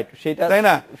তো। রাইট, সেটা তাই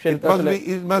না?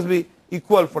 It must be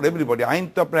equal for everybody. আইন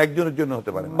তো আপনার একজনের জন্য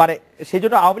হতে পারে না। মানে সেই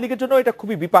জন্য আওয়ামী লীগের জন্য এটা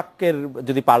খুবই বিপাকের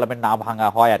যদি পার্লামেন্ট না ভাঙা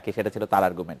হয় আর কি, সেটা ছিল তার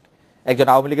আর্গুমেন্ট। একজন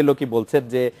আওয়ামী লীগের লোকই বলছেন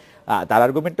যে তার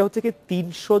আর্গুমেন্টটা হচ্ছে কি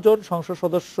 300 জন সংসদ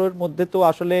সদস্যের মধ্যে তো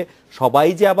আসলে সবাই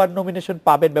যে আবার নমিনেশন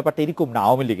পাবেন ব্যাপারটা এরকম না,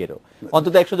 আওয়ামী লীগেরও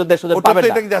অন্তত 100 জন 150 জন পাবেন না।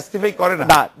 এটা জাস্টিফাই করে না,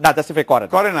 না জাস্টিফাই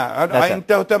করে না।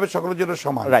 আইনটা হতে হবে সকলের জন্য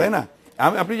সমান, তাই না?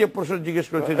 আপনি যে প্রশ্ন জিজ্ঞেস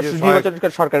করেছেন যে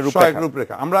সরকারের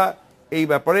রূপরেখা, আমরা এই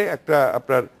ব্যাপারে একটা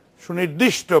আপনার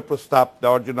সুনির্দিষ্ট প্রস্তাব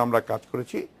দেওয়ার জন্য আমরা কাজ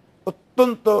করেছি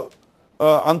অত্যন্ত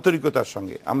আন্তরিকতার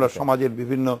সঙ্গে। আমরা সমাজের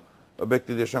বিভিন্ন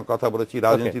ব্যক্তিদের সঙ্গে কথা বলেছি,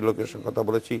 রাজনীতির লোকের সঙ্গে কথা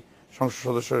বলেছি, সংসদ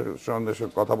সদস্যদের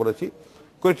সঙ্গে কথা বলেছি,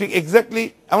 ঠিক এক্স্যাক্টলি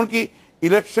এমনকি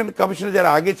ইলেকশন কমিশনে যারা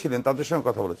আগে ছিলেন তাদের সঙ্গে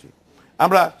কথা বলেছি।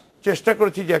 আমরা চেষ্টা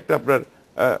করেছি যে একটা আপনার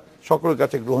সকলের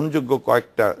কাছে গ্রহণযোগ্য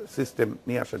কয়েকটা সিস্টেম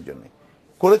নিয়ে আসার জন্য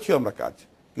করেছি আমরা কাজ।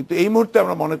 কিন্তু এই মুহূর্তে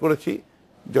আমরা মনে করেছি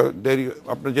দেরি,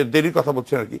 আপনার যে দেরির কথা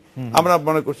বলছেন আর কি, আমরা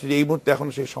মনে করছি যে এই মুহূর্তে এখন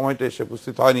সেই সময়টা এসে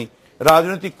উপস্থিত হয়নি।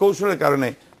 রাজনৈতিক কৌশলের কারণে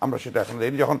আমরা সেটা এখন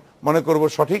যখন মনে করব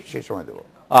সঠিক সেই সময় দেবো।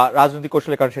 রাজনৈতিক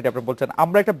কৌশলের কারণে সেটা আপনি বলছেন।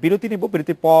 আমরা একটা বিরতি নিব,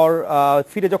 বিরতির পর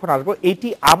ফিরে যখন আসবো, এটি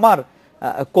আমার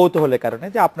কৌতূহলের কারণে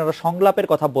যে আপনারা সংলাপের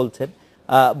কথা বলছেন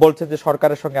যে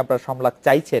সরকারের সঙ্গে আপনারা সংলাপ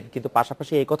চাইছেন, কিন্তু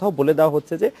পাশাপাশি এই কথাও বলে দেওয়া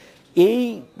হচ্ছে যে এই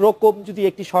রকম যদি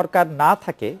একটি সরকার না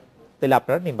থাকে তাহলে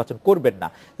আপনারা নির্বাচন করবেন না।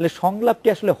 তাহলে সংলাপটি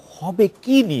আসলে হবে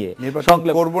কি নিয়ে? নির্বাচন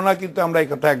করব না, কিন্তু আমরা এই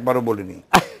কথা একবারও বলিনি।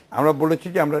 আমরা বলেছি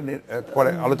যে আমরা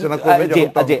পরে আলোচনা করব।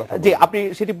 যে আপনি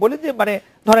সেটি বলেন যে মানে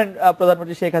ধরেন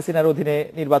প্রধানমন্ত্রী শেখ হাসিনার অধীনে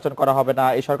নির্বাচন করা হবে না,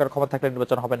 এই সরকার ক্ষমতা থাকলে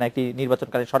নির্বাচন হবে না, একটি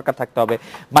নির্বাচনকালীন সরকার থাকতে হবে,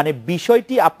 মানে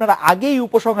বিষয়টি আপনারা আগেই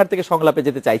উপসংহার থেকে সংলাপে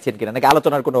যেতে চাইছেন কিনা, নাকি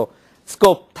আলোচনার কোনো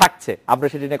স্কোপ থাকছে? আমরা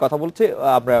সেটি নিয়ে কথা বলছি।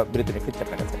 আমরা বিরতি নিয়ে ফিরতে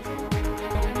পেরেছি।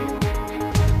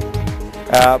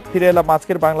 ফিরে এলাম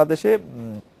আজকের বাংলাদেশে।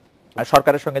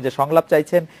 সরকারের সঙ্গে যে সংলাপ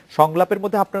চাইছেন, সংলাপের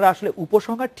মধ্যে আপনারা আসলে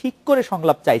উপসংহার ঠিক করে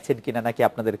সংলাপ চাইছেন কিনা, নাকি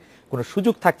আপনাদের কোনো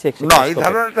সুযোগ থাকছে? না, এই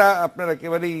ধারণাটা আপনার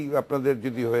একেবারেই আপনাদের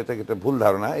যদি হয়ে থাকে এটা ভুল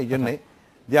ধারণা। এই জন্যে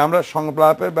যে আমরা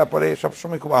সংলাপের ব্যাপারে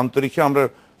সবসময় খুব আন্তরিক, আমরা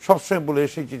সবসময় বলে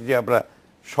এসেছি যে আমরা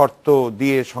শর্ত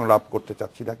দিয়ে সংলাপ করতে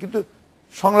চাচ্ছি না, কিন্তু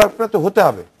সংলাপটা তো হতে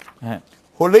হবে। হ্যাঁ,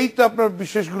 হলেই তো আপনার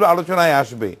বিশেষগুলো আলোচনায়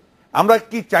আসবে। আমরা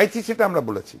কি চাইছি সেটা আমরা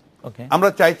বলেছি। আমরা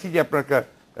চাইছি যে আপনার একটা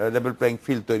লেভেল প্লেইং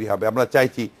ফিল্ড তৈরি হবে। আমরা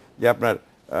চাইছি যে আপনার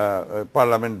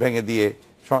পার্লামেন্ট ভেঙে দিয়ে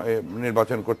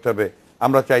নির্বাচন করতে হবে।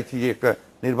 আমরা চাইছি যে একটা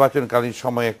নির্বাচনকালীন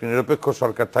সময়ে একটা নিরপেক্ষ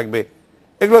সরকার থাকবে।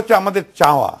 এগুলো হচ্ছে আমাদের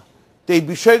চাওয়া। তো এই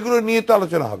বিষয়গুলো নিয়ে তো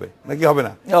আলোচনা হবে, নাকি হবে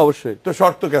না? অবশ্যই। তো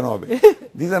শর্ত কেন হবে?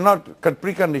 This are not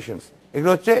প্রিকন্ডিশনস।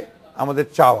 এগুলো হচ্ছে আমাদের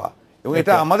চাওয়া, এবং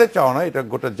এটা আমাদের চাওয়া নয়, এটা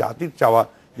গোটা জাতির চাওয়া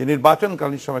যে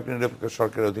নির্বাচনকালীন সময় একটা নিরপেক্ষ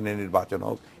সরকারের অধীনে নির্বাচন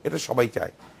হোক। এটা সবাই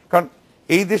চায়, কারণ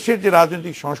এই দেশের যে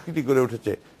রাজনৈতিক সংস্কৃতি গড়ে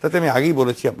উঠেছে তাতে আমি আগেই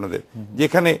বলেছি আপনাদের,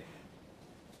 যেখানে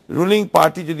রুলিং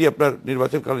পার্টি যদি আপনার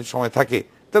নির্বাচনকালীন সময় থাকে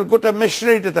তাহলে গোটা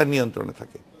মেশিনারিটা তার নিয়ন্ত্রণে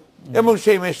থাকে, এবং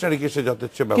সেই মেশিনারিকে সে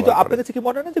যথেচ্ছ ব্যবহার করে। কিন্তু আপনার কাছে কি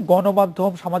মনে হয় না যে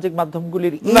গণমাধ্যম, সামাজিক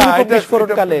মাধ্যমগুলির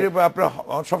বিস্ফোরণকালে আপনার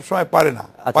সবসময় পারে না,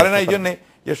 এই জন্য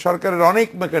যে সরকারের অনেক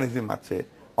মেকানিজম আছে,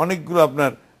 অনেকগুলো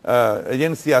আপনার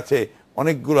এজেন্সি আছে,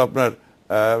 অনেকগুলো আপনার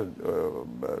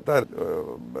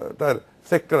তার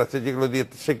সেক্টর আছে যেগুলো দিয়ে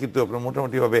সে কিন্তু আপনার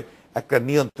মোটামুটি ভাবে একটা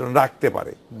নিয়ন্ত্রণ রাখতে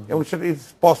পারে, এবং সেটা ইজ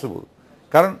পসিবল।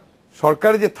 কারণ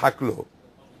সরকারে যে থাকলো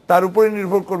তার উপরে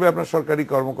নির্ভর করবে আপনার সরকারি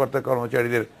কর্মকর্তা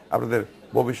কর্মচারীদের আপনাদের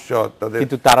ভবিষ্যৎ, তাদের।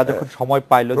 কিন্তু তারা যখন সময়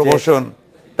পাইলো, প্রমোশন,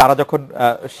 তারা যখন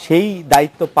সেই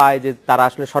দায়িত্ব পায় যে তারা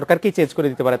আসলে সরকারকেই চেঞ্জ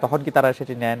করে দিতে পারে, তখন কি তারা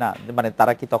সেটি নেয় না? মানে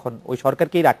তারা কি তখন ওই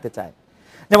সরকারকেই রাখতে চায়?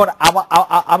 যেমন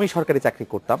আমি সরকারি চাকরি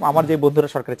করতাম, আমার যে বন্ধুরা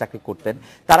সরকারি চাকরি করতেন,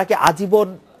 তারা কি আজীবন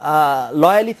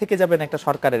লয়ালি থেকে যাবেন একটা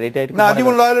সরকারের? এটা না,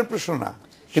 আজীবন লয়ালের প্রশ্ন না,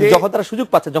 কিন্তু যখন তারা সুযোগ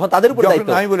পাচ্ছেন, যখন তাদের উপর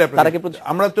দায়িত্ব,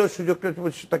 আমরা তো সুযোগটা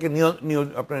তাকে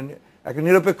আপনার একটা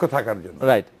নিরপেক্ষ থাকার জন্য।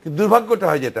 রাইট। কিন্তু দুর্ভাগ্যটা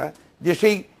হয় যেটা, যে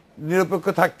সেই নিরপেক্ষ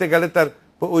থাকতে গেলে তার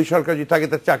ওই সরকার যদি থাকে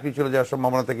তার চাকরি চলে যাওয়ার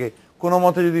সম্ভাবনা থাকে, কোনো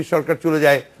মতে যদি সরকার চলে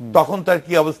যায় তখন তার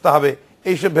কি অবস্থা হবে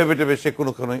এইসব ভেবে টেবে সে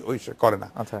কোনো ওই করে না।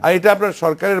 আর এটা আপনার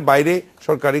সরকারের বাইরে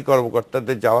সরকারি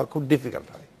কর্মকর্তাদের যাওয়া খুব ডিফিকাল্ট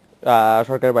হয়।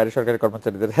 সরকারের বাইরে সরকারি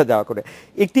কর্মচারীদের যাওয়া করে।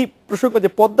 একটি প্রসঙ্গ যে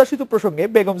পদ্মা সেতু প্রসঙ্গে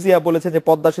বেগম জিয়া বলেছেন যে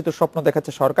পদ্মা সেতুর স্বপ্ন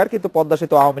দেখাচ্ছে সরকার, কিন্তু পদ্মা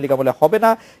সেতু আওয়ামী লীগ আমলে হবে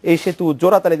না, এই সেতু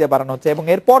জোড়াতালি দিয়ে বানানো হচ্ছে, এবং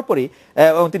এর পরপরই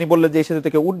তিনি বললেন যে এই সেতু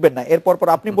থেকে উঠবেন না। এরপর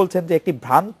আপনি বলছেন যে একটি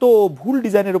ভ্রান্ত ও ভুল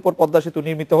ডিজাইনের উপর পদ্মা সেতু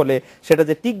নির্মিত হলে সেটা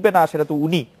যে টিকবে না সেটা তো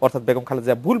উনি অর্থাৎ বেগম খালেদা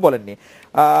জিয়া ভুল বলেননি।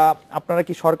 আপনারা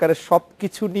কি সরকারের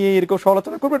সবকিছু নিয়ে এরকম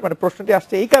সমালোচনা করবেন? মানে প্রশ্নটি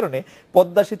আসছে এই কারণে,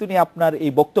 পদ্মা সেতু নিয়ে আপনার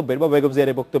এই বক্তব্যের বা বেগম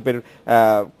জিয়ার এই বক্তব্যের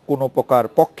কোনো প্রকার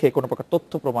পক্ষে কোনো প্রকার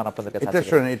তথ্য প্রমাণ আপনাদের কাছে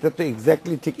আছে? এটা তো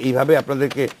এক্স্যাক্টলি ঠিক এইভাবে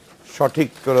আপনাদেরকে সঠিক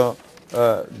কোনো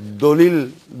দলিল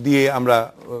দিয়ে আমরা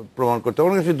প্রমাণ করতে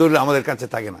পারবো। কিছু দলিল আমাদের কাছে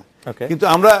থাকে না, কিন্তু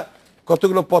আমরা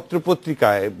কতগুলো পত্র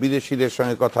পত্রিকায় বিদেশিদের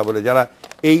সঙ্গে কথা বলে, যারা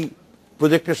এই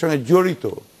প্রজেক্টের সঙ্গে জড়িত,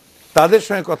 তাদের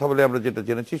সঙ্গে কথা বলে আমরা যেটা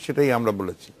জেনেছি সেটাই আমরা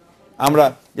বলেছি। আমরা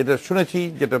যেটা শুনেছি,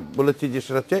 যেটা বলেছি যে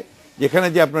সেটা হচ্ছে যেখানে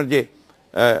যে আপনার যে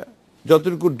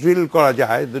যতটুকু ড্রিল করা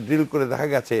যায়, ড্রিল করে দেখা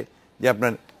গেছে যে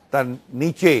আপনার তার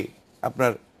নিচে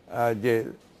আপনার যে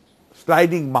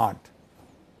স্লাইডিং মাঠ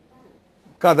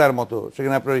কাদার মতো,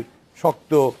 সেখানে আপনার ওই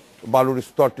শক্ত বালুর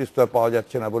স্তর পাওয়া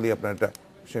যাচ্ছে না বলি আপনার, এটা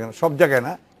সেখানে সব জায়গায়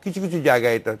না, কিছু কিছু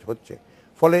জায়গায় এটা হচ্ছে।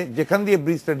 ফলে যেখান দিয়ে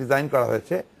ব্রিজটা ডিজাইন করা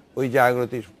হয়েছে ওই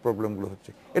জায়গাগুলোতে এই প্রবলেমগুলো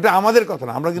হচ্ছে। এটা আমাদের কথা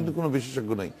না, আমরা কিন্তু কোনো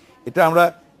বিশেষজ্ঞ নই, এটা আমরা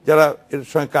যারা এর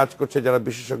সঙ্গে কাজ করছে, যারা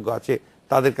বিশেষজ্ঞ আছে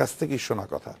তাদের কাছ থেকেই শোনা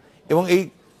কথা, এবং এই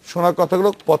শোনা কথাগুলো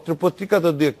পত্রপত্রিকা তো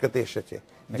দু একটাতে এসেছে,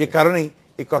 যে কারণেই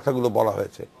এই কথাগুলো বলা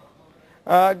হয়েছে।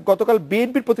 গতকাল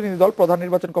বিএনপির প্রতিনিধি দল প্রধান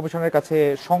নির্বাচন কমিশনের কাছে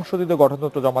সংশোধিত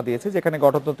গঠনতন্ত্র জমা দিয়েছে, যেখানে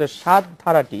গঠনতন্ত্রের 7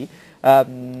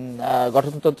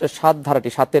 ধারাটি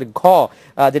 7-এর ঘ,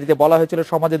 যেটিতে বলা হয়েছিল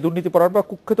সমাজে দুর্নীতিপরায়ণ বা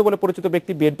কুখ্যাত বলে পরিচিত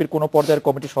ব্যক্তি বিএনপির কোন পর্যায়ের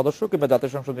কমিটির সদস্য কিংবা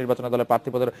জাতীয় সংসদ নির্বাচনে দলের প্রার্থী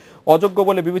পদের অযোগ্য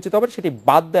বলে বিবেচিত হবে, সেটি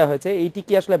বাদ দেওয়া হয়েছে। এইটি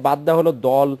কি আসলে বাদ দেওয়া হলো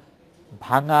দল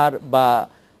ভাঙার বা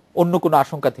অন্য কোনো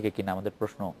আশঙ্কা থেকে কিনা, আমাদের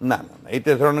প্রশ্ন? না না না, এটা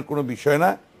ধরনের কোনো বিষয়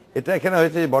না। এটা এখানে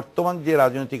হয়েছে যে বর্তমান যে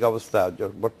রাজনৈতিক অবস্থা,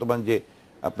 বর্তমান যে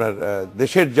আপনার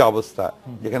দেশের যে অবস্থা,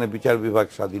 যেখানে বিচার বিভাগ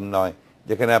স্বাধীন নয়,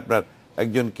 যেখানে আপনার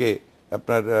একজনকে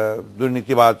আপনার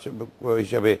দুর্নীতিবাজ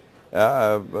হিসাবে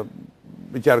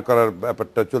বিচার করার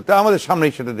ব্যাপারটা চলতে আমাদের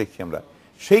সামনেই, সেটা দেখছি আমরা।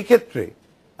 সেই ক্ষেত্রে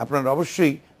আপনার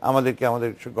অবশ্যই আমাদেরকে আমাদের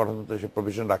গণতন্ত্রে সে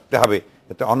প্রভিশন রাখতে হবে,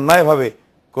 যাতে অন্যায়ভাবে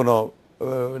কোনো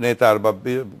নেতার বা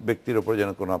ব্যক্তির উপর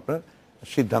যেন কোনো আপনার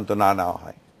সিদ্ধান্ত না নেওয়া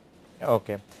হয়।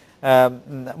 ওকে,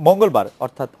 মঙ্গলবার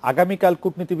অর্থাৎ আগামীকাল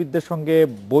কূটনীতিবিদদের সঙ্গে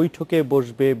বৈঠকে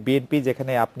বসবে বিএনপি,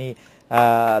 যেখানে আপনি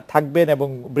থাকবেন এবং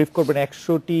ব্রিফ করবেন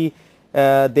 100টি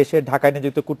দেশের ঢাকায়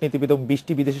নিযুক্ত কূটনীতিবিদ এবং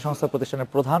 20টি বিদেশি সংস্থা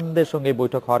প্রতিষ্ঠানের প্রধানদের সঙ্গে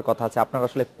বৈঠক হওয়ার কথা আছে। আপনার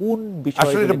আসলে কোন বিষয়ে?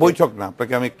 আসলে এটা বৈঠক না,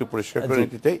 আপনাকে আমি একটু পরিষ্কার করে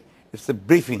দিতে চাই, ইটস এ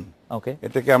ব্রিফিং। ওকে,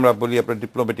 এটাকে আমরা বলি আপনার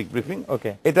ডিপ্লোম্যাটিক ব্রিফিং।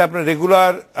 ওকে, এটা আপনার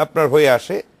রেগুলার আপনার হয়ে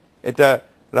আসে। এটা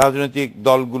রাজনৈতিক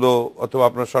দলগুলো অথবা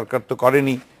আপনার সরকার তো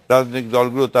করেনি, রাজনৈতিক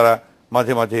দলগুলো তারা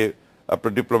মাঝে মাঝে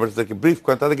আপনার ডিপ্লোম্যাটসদেরকে ব্রিফ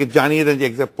করেন, তাদেরকে জানিয়ে দেন যে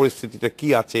এক্সাক্ট পরিস্থিতিটা কি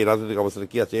আছে, রাজনৈতিক অবস্থাটা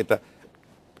কি আছে।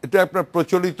 এটা আপনার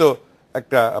প্রচলিত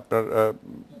একটা আপনার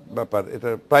ব্যাপার, এটা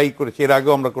প্রায়ই করেছি, এর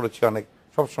আগেও আমরা করেছি অনেক,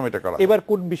 সবসময় এটা করা। এবার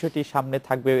কোন বিষয়টি সামনে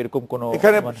থাকবে এরকম কোন?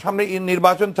 এখানে সামনে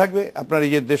নির্বাচন থাকবে, আপনার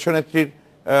এই যে দেশনেত্রীর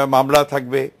মামলা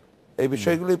থাকবে, এই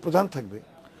বিষয়গুলোই প্রধান থাকবে।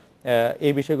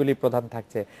 এই বিষয়গুলি প্রধান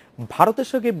থাকছে। ভারতের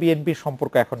সঙ্গে বিএনপির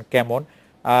সম্পর্ক এখন কেমন?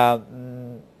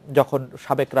 যখন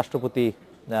সাবেক রাষ্ট্রপতি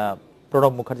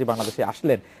প্রণব মুখার্জি বাংলাদেশে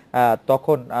আসলেন,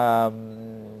 তখন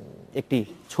একটি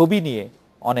ছবি নিয়ে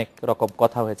অনেক রকম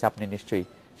কথা হয়েছে, আপনি নিশ্চয়ই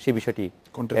সেই বিষয়টি।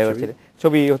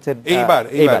 ছবি হচ্ছে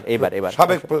এইবার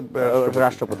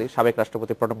সাবেক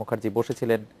রাষ্ট্রপতি প্রণব মুখার্জি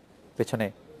বসেছিলেন, পেছনে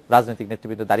রাজনৈতিক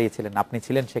নেতৃবৃন্দ দাঁড়িয়েছিলেন, আপনি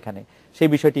ছিলেন সেখানে। সেই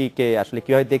বিষয়টিকে আসলে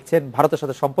কিভাবে দেখছেন? ভারতের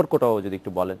সাথে সম্পর্কটাও যদি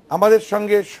একটু বলেন। আমাদের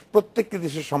সঙ্গে প্রত্যেকটি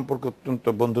দেশের সম্পর্ক অত্যন্ত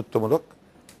বন্ধুত্বমূলক।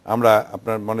 আমরা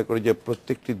আপনার মনে করি যে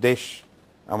প্রত্যেকটি দেশ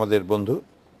আমাদের বন্ধু,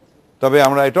 তবে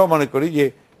আমরা এটাও মনে করি যে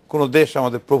কোনো দেশ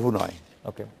আমাদের প্রভু নয়।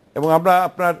 ওকে, এবং আমরা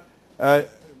আপনার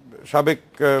সাবেক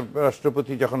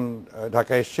রাষ্ট্রপতি যখন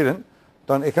ঢাকায় এসেছিলেন,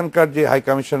 তখন এখানকার যে হাই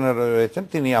কমিশনার রয়েছেন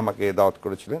তিনি আমাকে দাওয়াত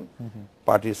করেছিলেন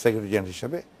পার্টির সেক্রেটারি জেনারেল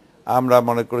হিসাবে। আমরা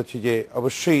মনে করেছি যে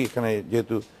অবশ্যই এখানে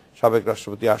যেহেতু সাবেক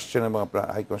রাষ্ট্রপতি আসছেন এবং আপনার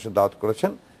হাই কমিশন দাওয়াত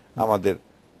করেছেন, আমাদের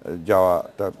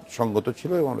যাওয়াটা সঙ্গত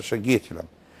ছিল এবং আমরা গিয়েছিলাম।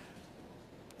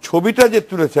 ছবিটা যে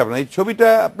তুলেছে আপনার, এই ছবিটা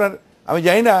আপনার আমি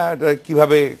জানি না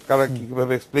কিভাবে কারা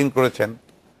কিভাবে এক্সপ্লেইন করেছেন।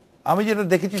 আমি যেটা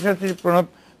দেখেছি সেটা হচ্ছে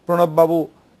প্রণব বাবু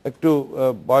একটু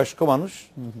বয়স্ক মানুষ,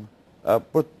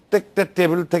 প্রত্যেকটা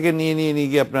টেবিল থেকে নিয়ে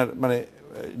গিয়ে আপনার মানে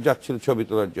যাচ্ছিল ছবি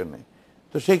তোলার জন্য।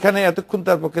 তো সেইখানে এতক্ষণ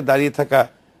তার পক্ষে দাঁড়িয়ে থাকা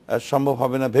সম্ভব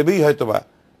হবে না ভেবেই হয়তোবা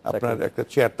আপনার একটা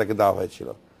চেয়ার তাকে দেওয়া হয়েছিল।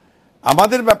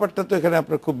 আমাদের ব্যাপারটা তো এখানে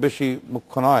আপনার খুব বেশি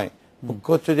মুখ্য নয়, মুখ্য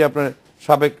হচ্ছে যে আপনার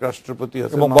সাবেক রাষ্ট্রপতি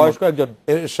বয়স্ক একজন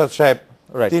এরশাদ সাহেব,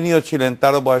 তিনিও ছিলেন,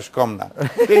 তারও বয়স কম না।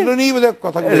 এগুলো নিয়ে বোধহয়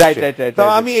কথা।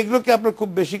 আমি এগুলোকে আপনার খুব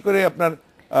বেশি করে আপনার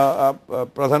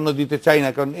প্রাধান্য দিতে চাই না,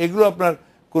 কারণ এগুলো আপনার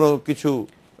কোনো কিছু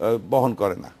বহন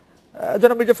করে না।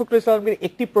 জনাব মির্জা ফখরুল ইসলাম আলমগীর,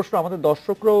 একটি প্রশ্ন আমাদের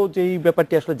দর্শকরাও যেই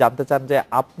ব্যাপারটি আসলে জানতে চান যে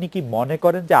আপনি কি মনে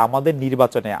করেন যে আমাদের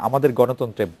নির্বাচনে, আমাদের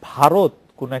গণতন্ত্রে ভারত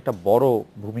কোনো একটা বড়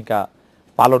ভূমিকা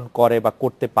পালন করে বা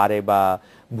করতে পারে, বা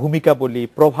ভূমিকা বলি,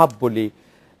 প্রভাব বলি?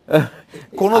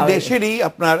 কোন দেশেরই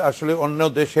আপনার আসলে অন্য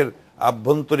দেশের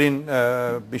আভ্যন্তরীণ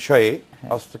বিষয়ে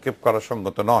হস্তক্ষেপ করা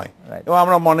সঙ্গত নয়, এবং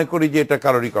আমরা মনে করি যে এটা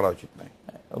কারোরই করা উচিত নয়।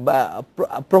 বা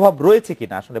প্রভাব রয়েছে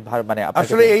কিনা আসলে, মানে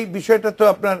আসলে এই বিষয়টা তো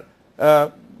আপনার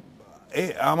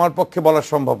আমার পক্ষে বলা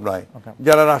সম্ভব নয়।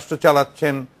 যারা রাষ্ট্র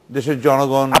চালাচ্ছেন, দেশের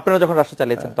জনগণ, আপনারা যখন রাষ্ট্র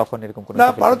চালিয়েছেন তখন এরকম কোনো না,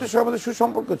 ভারতের সঙ্গে আমাদের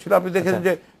সুসম্পর্ক ছিল। আপনি দেখেছেন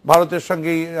যে ভারতের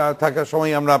সঙ্গে থাকার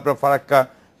সময় আমরা আপনার ফারাক্কা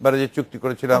ব্যারাজের চুক্তি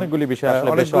করেছিলাম, অনেকগুলি বিষয়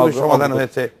সমাধান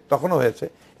হয়েছে, তখনও হয়েছে,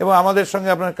 এবং আমাদের সঙ্গে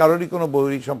আপনার কারোরই কোনো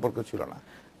বৈরিক সম্পর্ক ছিল না।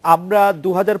 আমরা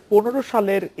 2015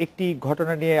 সালের একটি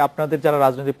ঘটনা নিয়ে আপনাদের যারা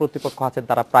রাজনৈতিক প্রতিপক্ষ আছেন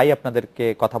তারা প্রায় আপনাদেরকে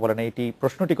কথা বলেন, এইটি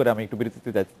প্রশ্নটি করে আমি একটু বিরতিতে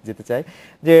যেতে চাই,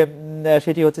 যে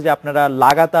সেটি হচ্ছে যে আপনারা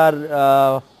লাগাতার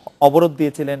অবরোধ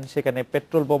দিয়েছিলেন, সেখানে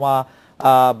পেট্রোল বোমা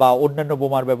বা অন্যান্য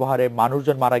বোমার ব্যবহারে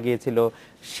মানুষজন মারা গিয়েছিল।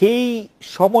 সেই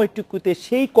সময়টুকুতে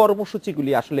সেই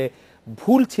কর্মসূচিগুলি আসলে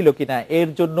ভুল ছিল কিনা, এর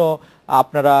জন্য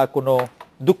আপনারা কোনো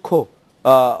দুঃখ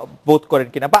বোধ করেন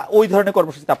কিনা, বা ওই ধরনের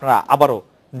কর্মসূচিতে আপনারা আবারও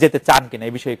যেতে চান কিনা,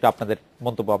 এই বিষয়ে একটু আপনার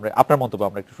মন্তব্য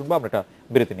আমরা একটু শুনবো। আমরা একটা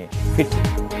বিরতি নিয়ে ফিরছি।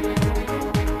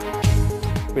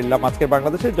 ফিরলাম আজকের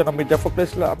বাংলাদেশে। জনাব মির্জা ফখরুল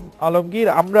ইসলাম আলমগীর,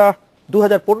 আমরা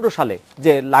 2015 সালে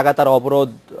যে লাগাতার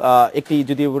অবরোধ, একটি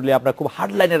যদি বলি আমরা খুব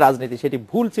হার্ডলাইনের রাজনীতি, সেটি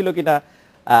ভুল ছিল কিনা,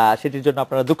 সেটির জন্য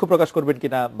আপনারা দুঃখ প্রকাশ করবেন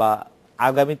কিনা, বা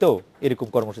আগামীতেও এরকম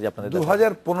কর্মসূচি আপনাদের?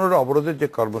 2015 অবরোধের যে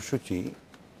কর্মসূচি,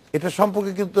 এটা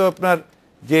সম্পর্কে কিন্তু আপনার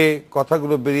যে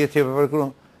কথাগুলো বেরিয়েছে, ব্যাপারে কোনো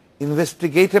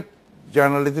ইনভেস্টিগেটিভ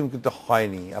জার্নালিজম কিন্তু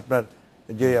হয়নি। আপনার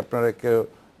যে আপনার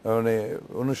মানে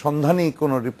অনুসন্ধানী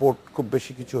কোনো রিপোর্ট খুব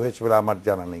বেশি কিছু হয়েছে বলে আমার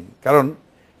জানা নেই। কারণ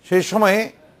সেই সময়ে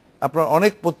আপনার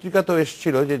অনেক পত্রিকা তো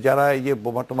এসেছিল যে যারা এই যে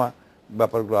বোমা টোমা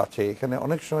ব্যাপারগুলো আছে, এখানে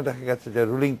অনেক সময় দেখা গেছে যে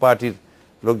রুলিং পার্টির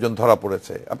লোকজন ধরা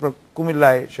পড়েছে। আপনার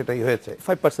কুমিল্লায় সেটাই হয়েছে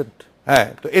 5%। হ্যাঁ,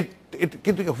 তো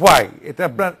কিন্তু হোয়াই এটা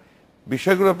আপনার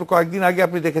বিষয়গুলো কয়েকদিন আগে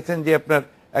আপনি দেখেছেন যে আপনার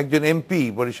একজন এমপি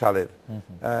বরিশালের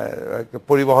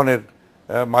পরিবহনের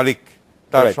মালিক,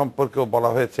 তার সম্পর্কেও বলা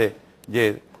হয়েছে যে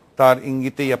তার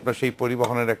ইঙ্গিতেই আপনার সেই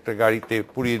পরিবহনের একটা গাড়িতে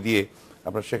পুড়িয়ে দিয়ে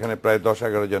আপনার সেখানে প্রায়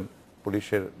 10-11 জন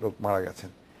পুলিশের লোক মারা গেছেন।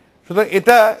 সুতরাং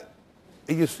এটা,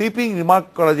 এই যে সুইপিং রিমার্ক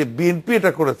করা যে বিএনপি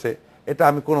এটা করেছে, এটা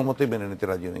আমি কোনো মতেই মেনে নিতে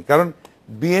রাজি নই। কারণ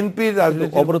বিএনপির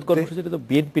অবরোধ কর্মসূচি তো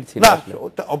বিএনপির ছিল না,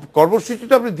 কর্মসূচি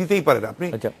তো আপনি দিতেই পারেন। আপনি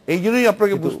এই জন্যই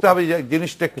আপনাকে বুঝতে হবে যে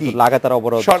জিনিসটা কি, লাগাতার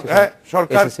অবরোধ,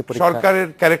 সরকারের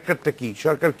ক্যারেক্টারটা কি,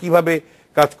 সরকার কিভাবে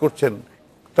কাজ করছেন,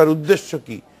 তার উদ্দেশ্য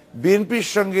কি, বিএনপির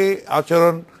সঙ্গে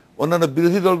আচরণ, অন্যান্য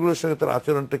বিরোধী দলগুলোর সঙ্গে তার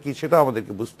আচরণটা কি, সেটা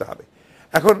আমাদেরকে বুঝতে হবে।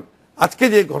 এখন আজকে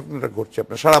যে ঘটনাটা ঘটছে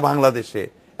আপনার সারা বাংলাদেশে,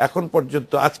 এখন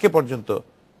পর্যন্ত, আজকে পর্যন্ত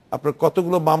আপনার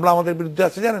কতগুলো মামলা আমাদের বিরুদ্ধে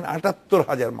আছে জানেন?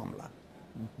 78,000 মামলা।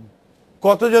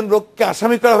 কতজন লোককে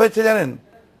আসামি করা হয়েছে জানেন?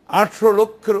 800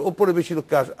 লক্ষের উপরে বেশি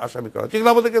লোককে আসামি করা হয়েছে।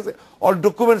 এগুলো আমাদের কাছে all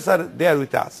documents are there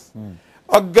with us.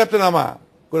 অজ্ঞাতনামা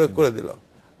করে দিল।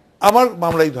 আমার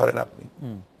মামলাই ধরেন আপনি,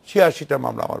 86টা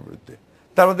মামলা আমার বিরুদ্ধে।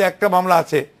 তার মধ্যে একটা মামলা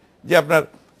আছে যে আপনার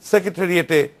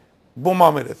সেক্রেটারিয়েটে বোমা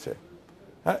মেরেছে।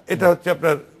 হ্যাঁ, এটা হচ্ছে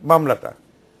আপনার মামলাটা।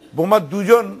 বোমা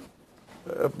দুজন,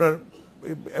 আপনার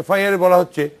এফআইআর বলা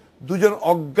হচ্ছে দুজন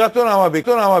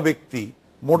অজ্ঞাতনামা ব্যক্তি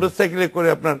মোটরসাইকেলে করে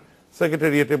আপনার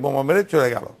সেক্রেটারিয়েটে বোমা মেরে চলে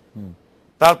গেল।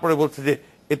 তারপরে বলছে যে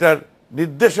এটার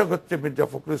নির্দেশক হচ্ছে মির্জা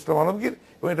ফখরুল ইসলাম আলমগীর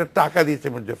এবং এটা টাকা দিয়েছে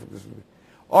মির্জা ফখরুল ইসলাম।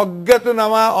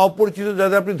 অজ্ঞাতনামা, অপরিচিত,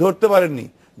 যাদের আপনি ধরতে পারেননি,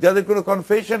 যাদের কোনো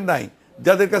কনফেশন নাই,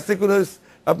 যাদের কাছ থেকে কোনো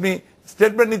আপনি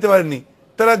স্টেটমেন্ট নিতে পারেননি,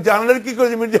 তারা জানলেন কি করে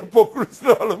মির্জা ফখরুল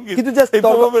ইসলাম আলমগীর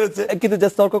কিন্তু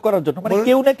জাস্ট তর্ক করার জন্য, মানে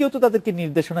কেউ না কেউ তো তাদেরকে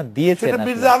নির্দেশনা দিয়েছে। সেটা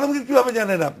মির্জা আলমগীর কিভাবে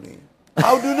জানেন আপনি?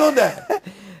 How do know that?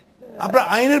 আপনার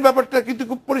আইনের ব্যাপারটা কিন্তু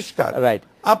খুব পরিষ্কার। রাইট,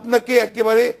 আপনাকে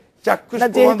একেবারে চাক্ষুষ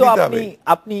প্রমাণ যেহেতু দিতে হবে।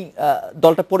 আপনি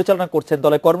দলটা পরিচালনা করছেন,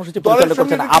 দলের কর্মসূচি পরিচালনা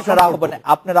করছেন, আপনার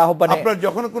আহ্বানে আপনার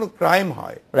যখন কোনো ক্রাইম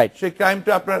হয়, রাইট, সেই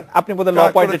ক্রাইমটা আপনার, আপনি বোধহয় ল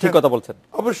পয়েন্টে ঠিক কথা বলছেন।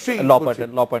 অবশ্যই ল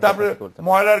পয়েন্টে। তারপরে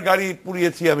ময়লার গাড়ি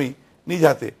পুড়িয়েছি আমি নিজ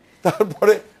হাতে,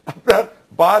 তারপরে আপনার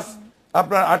বাস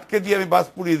আপনার আটকে দিয়ে আমি বাস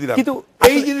পুড়িয়ে দিলাম। কিন্তু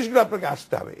এই জিনিসগুলো আপনাকে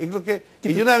আসতে হবে। এগুলোকে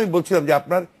এই জন্য আমি বলছিলাম যে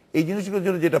আপনার এই জিনিসগুলোর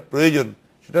জন্য যেটা প্রয়োজন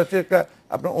সেটা হচ্ছে একটা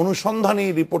আপনার অনুসন্ধানী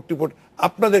রিপোর্ট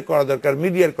আপনাদের করা দরকার,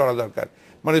 মিডিয়ার করা দরকার।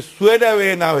 মানে সুয়েড অ্যাওয়ে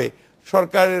না হয়ে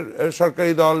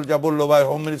সরকারি দল যা বললো, বা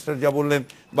হোম মিনিস্টার যা বললেন,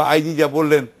 বা আইজি যা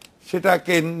বললেন,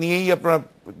 সেটাকে নিয়েই আপনারা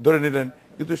ধরে নিলেন।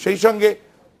 কিন্তু সেই সঙ্গে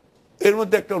এর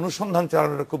মধ্যে একটা অনুসন্ধান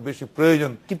চালানোটা খুব বেশি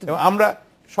প্রয়োজন। এবং আমরা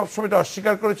সবসময় এটা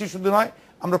অস্বীকার করেছি শুধু নয়,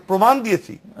 আমরা প্রমাণ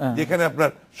দিয়েছি যেখানে আপনার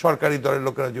সরকারি দলের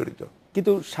লোকেরা জড়িত।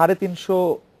 কিন্তু 350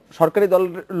 সরকারি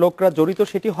দলের লোকরা জড়িত,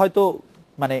 সেটি হয়তো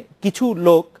মানে কিছু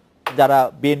লোক যারা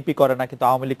বিএনপি করে না কিন্তু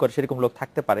আওয়ামী লীগ করে সেরকম লোক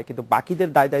থাকতে পারে, কিন্তু বাকিদের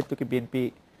দায় দায়িত্ব কি বিএনপি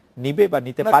নিবে বা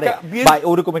নিতে পারে, বা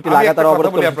ওরকম একটি লাগাতার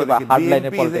অবরোধ বা হার্ডলাইনে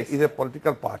politics? Is a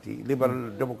political party, liberal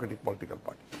Democratic political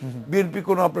party. BNP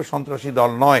কোনো আপনার সন্ত্রাসী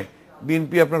দল নয়,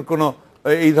 বিএনপি আপনার কোনো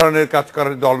এই ধরনের কাজ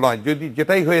করার দল নয়। যদি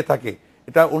যেটাই হয়ে থাকে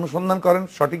এটা অনুসন্ধান করেন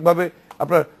সঠিকভাবে,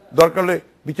 আপনার দরকার হলে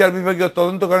বিচার বিভাগীয়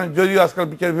তদন্ত করেন, যদিও আজকাল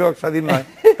বিচার বিভাগ স্বাধীন নয়,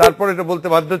 তারপর এটা বলতে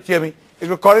বাধ্য হচ্ছি আমি।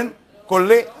 এগুলো করেন,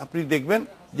 করলে আপনি দেখবেন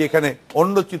যে এখানে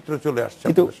অন্য চিত্র চলে আসছে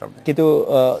আপনাদের সামনে। কিন্তু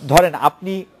ধরেন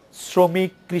আপনি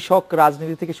শ্রমিক, কৃষক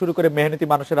রাজনীতি থেকে শুরু করে মেহনতি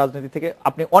মানুষের রাজনীতি থেকে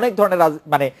আপনি অনেক ধরনের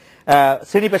মানে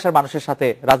শ্রেণী পেশার মানুষের সাথে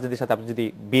রাজনীতির সাথে আপনি যদি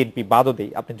বিএনপি বাদও দেই,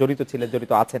 আপনি জড়িত ছিলেন,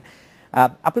 জড়িত আছেন,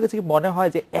 আপনার কাছে কি মনে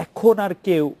হয় যে এখন আর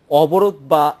কেউ অবরোধ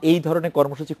বা এই ধরনের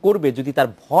কর্মসূচি করবে যদি তার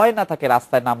ভয় না থাকে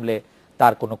রাস্তায় নামলে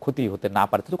তার কোনো ক্ষতি হতে না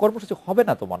পারে? তো কর্মসূচি হবে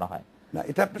না তো মনে হয় না।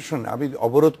 এটা আপনি শুনুন, আমি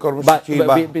অবরোধ কর্মসূচি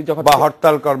বা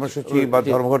হরতাল কর্মসূচি বা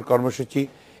ধর্মঘট কর্মসূচি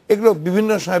এগুলো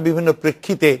বিভিন্ন সময় বিভিন্ন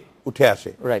প্রেক্ষিতে উঠে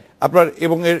আসে আপনার,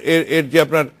 এবং এর যে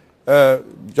আপনার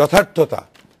যথার্থতা,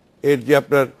 এর যে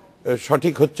আপনার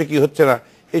সঠিক হচ্ছে কি হচ্ছে না,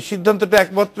 এই সিদ্ধান্তটা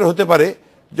একমাত্র হতে পারে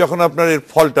যখন আপনার এর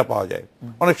ফলটা পাওয়া যায়।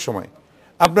 অনেক সময়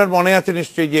আপনার মনে আছে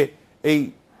নিশ্চয়ই যে এই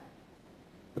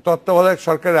তত্ত্বাবধায়ক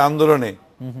সরকারের আন্দোলনে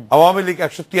আওয়ামী লীগ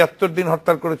 173 দিন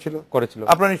হরতাল করেছিল।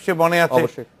 আপনার নিশ্চয়ই মনে আছে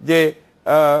যে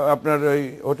আপনার ওই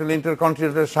হোটেল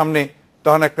ইন্টারকন্টিনেন্টালের সামনে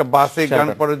তখন একটা বাসে গান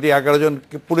পরে দিয়ে 11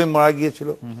 জনকে পুড়ে মারা গিয়েছিল।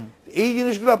 এই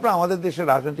জিনিসগুলো আপনার আমাদের দেশের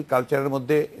রাজনৈতিক কালচারের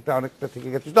মধ্যে এটা অনেকটা থেকে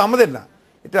গেছে, তো আমাদের না,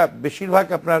 এটা বেশিরভাগ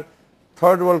আপনার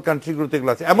থার্ড ওয়ার্ল্ড কান্ট্রিগুলোতে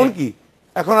এগুলো আছে। এমনকি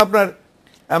এখন আপনার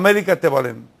আমেরিকাতে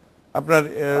বলেন, আপনার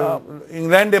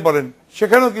ইংল্যান্ডে বলেন,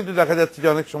 সেখানেও কিন্তু দেখা যাচ্ছে যে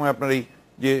অনেক সময় আপনার এই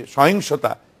যে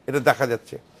সহিংসতা এটা দেখা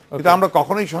যাচ্ছে। কিন্তু আমরা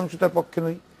কখনোই সহিংসতার পক্ষে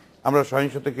নই, আমরা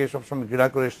সহিংসতাকে সবসময় ঘৃণা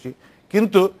করে এসেছি।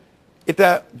 কিন্তু এটা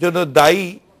জন্য দায়ী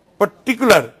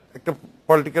পার্টিকুলার একটা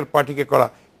পলিটিক্যাল পার্টিকে করা,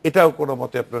 এটাও কোনো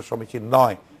মতে আপনার সমীচীন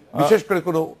নয়। বিশেষ করে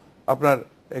কোনো আপনার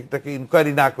এটাকে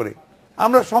ইনকোয়ারি না করে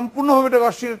আমরা সম্পূর্ণভাবে এটাকে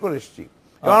অস্বীকার করে এসেছি।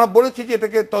 আমরা বলেছি যে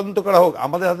এটাকে তদন্ত করা হোক।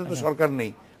 আমাদের হাতে তো সরকার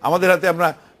নেই, আমাদের হাতে আমরা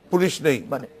পুলিশ নেই,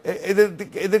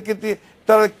 এদেরকে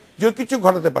তারা যে কিছু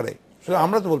ঘটাতে পারে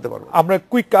আমরা তো বলতে পারবো। আমরা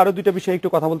কুইক আরো দুইটা বিষয়ে একটু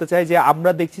কথা বলতে চাই। যে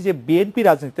আমরা দেখছি যে বিএনপি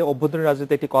রাজনীতিতে, অভ্যন্তরীণ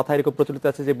রাজনীতিতে একটি কথা এরকম প্রচলিত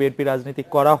আছে যে বিএনপি রাজনীতি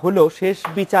করা হলেও শেষ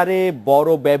বিচারে বড়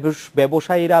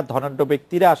ব্যবসায়ীরা, ধনাঢ্য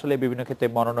ব্যক্তিরা আসলে বিভিন্ন ক্ষেত্রে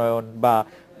মনোনয়ন বা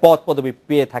পদ পদবি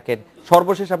পেয়ে থাকেন।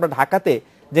 সর্বশেষ আমরা ঢাকাতে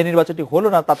যে নির্বাচনটি হলো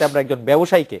না, তাতে আমরা একজন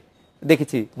ব্যবসায়ীকে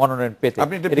দেখেছি মনোনয়ন পেতে।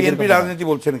 আপনি বিএনপি রাজনীতি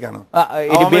বলছেন কেন?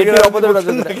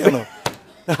 কেন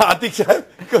আতিক সাহেব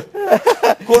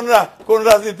কোন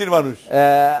রাজনীতির মানুষ?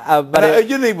 এই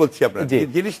জন্যই বলছি আপনার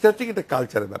জিনিসটা হচ্ছে এটা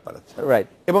কালচারের ব্যাপার আছে,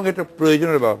 এবং এটা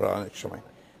প্রয়োজনের ব্যাপার অনেক সময়।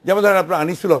 যেমন ধরেন আপনার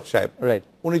আনিসুল হক সাহেব,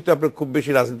 উনি তো আপনার খুব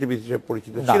বেশি রাজনীতিবিদ হিসেবে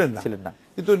পরিচিত ছিলেন না,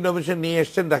 কিন্তু নমিনেশন নিয়ে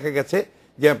এসছেন, দেখা গেছে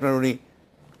যে আপনার উনি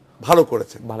ভালো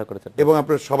করেছেন এবং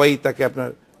আপনার সবাই তাকে আপনার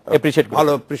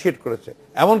ভালো এপ্রিশিয়েট করেছে।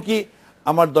 এমনকি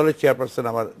আমার দলের চেয়ারপারসন,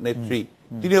 আমার নেত্রী,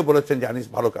 তিনিও বলেছেন যে আনিস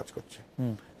ভালো কাজ করছে।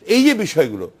 এই যে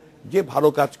বিষয়গুলো, যে ভালো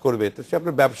কাজ করবে তো সে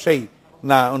আপনার ব্যবসায়ী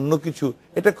না অন্য কিছু,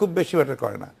 এটা খুব বেশি ম্যাটার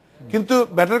করে না। কিন্তু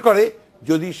ম্যাটার করে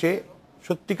যদি সে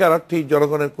সত্যিকার অর্থে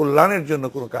জনগণের কল্যাণের জন্য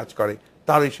কোনো কাজ করে,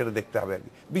 তাহলেই সেটা দেখতে হবে।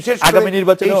 বিশেষ আগামী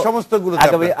নির্বাচনে, এই সমস্তগুলো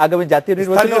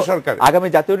আগামী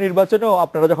জাতীয় নির্বাচনেও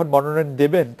আপনারা যখন মনোনয়ন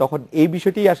দেবেন তখন এই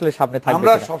বিষয়টি আসলে সামনে থাকবে।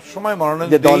 আমরা সবসময় মনোনয়ন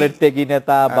যে দলের ত্যাগী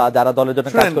নেতা বা যারা দলের জন্য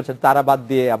কাজ করছেন তারা বাদ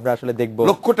দিয়ে আমরা আসলে দেখব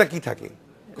লক্ষ্যটা কি থাকে,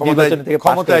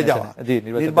 ক্ষমতায় যাওয়া,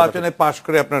 নির্বাচনে পাশ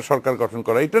করে আপনার সরকার গঠন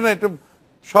করা। এটা না, এটা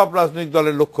সব রাজনৈতিক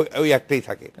দলের লক্ষ্য ওই একটাই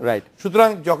থাকে। সুতরাং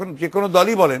যখন যে কোনো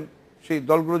দলই বলেন, সেই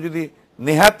দলগুলো যদি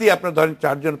নেহাতি আপনার ধরেন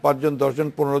 4 জন 5 জন 10 জন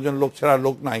 15 জন লোক ছাড়া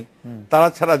লোক নাই, তারা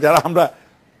ছাড়া যারা আমরা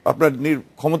আপনার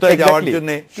ক্ষমতায় যাওয়ার জন্য,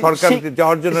 সরকার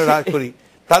যাওয়ার জন্য রাজ করি,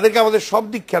 তাদেরকে আমাদের সব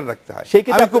দিক খেয়াল রাখতে হয়।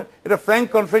 আমি খুব এটা ফ্র্যাঙ্ক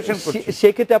কনফেশন করছি।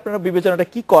 সেই ক্ষেত্রে আপনারা বিবেচনাটা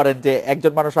কি করেন যে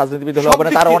একজন মানুষ রাজনীতিবিদ হলে হবে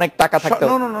না, তার অনেক টাকা থাকতে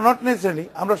হবে? No, not necessarily.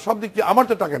 আমরা সব দিক, আমার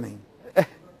তো টাকা নেই,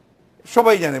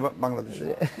 সবাই জানে বাংলাদেশে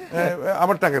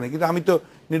আমার টাকা নেই, কিন্তু আমি তো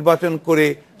নির্বাচন করে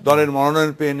দলের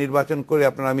মনোনয়ন পেয়ে নির্বাচন করে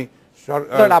আমি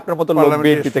আপনার মতো লোক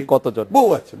বিএনপিতে কতজন? বহু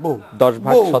আছে, বহু 10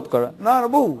 ভাগ শতকরা না,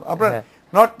 বহু আপনার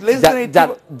নট লেস দ্যান 80,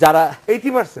 যারা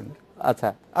 80%। আচ্ছা,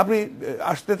 আপনি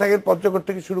আসতে থাকেন, পঞ্চগড়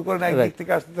থেকে শুরু করেন, একদিক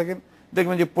থেকে আসতে থাকেন,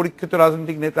 দেখবেন যে পরীক্ষিত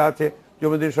রাজনৈতিক নেতা আছে,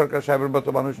 জমিদার সরকার সাহেবের মতো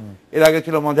মানুষ। এর আগে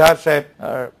ছিল মজাহার সাহেব,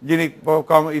 যিনি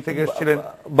কম থেকে এসেছিলেন।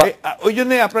 ওই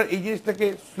জন্য আপনার এই জিনিসটাকে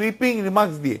সুইপিং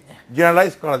রিমার্কস দিয়ে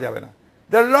জেনারেলাইজ করা যাবে না।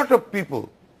 দেয়ার আর লট অফ পিপল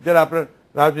যারা আপনার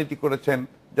রাজনীতি করেছেন,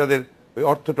 যাদের ওই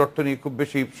অর্থ টর্থ নিয়ে খুব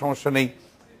বেশি সমস্যা নেই।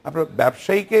 আপনার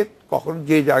ব্যবসায়ীকে কখন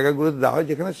যে জায়গাগুলোতে দেওয়া হয়,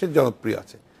 যেখানে সে জনপ্রিয়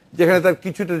আছে, যেখানে তার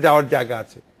কিছুটা যাওয়ার জায়গা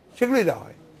আছে, সেগুলোই দেওয়া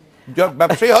হয়।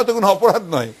 ব্যবসায়ী হয়তো কোনো অপরাধ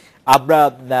নয়, আমরা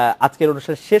আজকের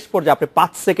অনুষ্ঠানের শেষ পর্যায়ে আপনি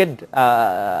 5 সেকেন্ড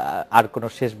আর কোন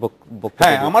শেষ বক্তব্য?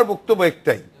 হ্যাঁ, আমার বক্তব্য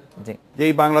একটাই, জি, যে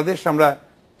এই বাংলাদেশ আমরা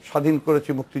স্বাধীন করেছি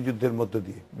মুক্তিযুদ্ধের মধ্য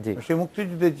দিয়ে। জি। সেই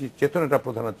মুক্তিযুদ্ধের যে চেতনাটা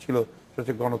প্রধান ছিল সেটা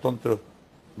হচ্ছে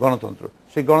গণতন্ত্র।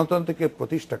 সেই গণতন্ত্রকে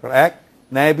প্রতিষ্ঠা করা, এক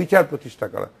ন্যায় বিচার প্রতিষ্ঠা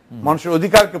করা, মানুষের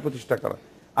অধিকারকে প্রতিষ্ঠা করা।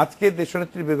 আজকে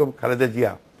দেশনেত্রী বেগম খালেদা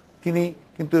জিয়া তিনি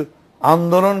কিন্তু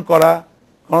আন্দোলন করা,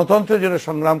 গণতন্ত্রের জন্য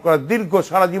সংগ্রাম করা, দীর্ঘ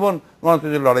সারা জীবন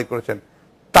গণতন্ত্রের জন্য লড়াই করেছেন।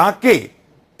 তাকে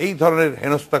এই ধরনের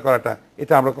হেনস্থা করাটা,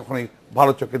 এটা আমরা কখনোই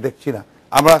ভালো চোখে দেখছি না।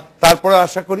 আমরা তারপরে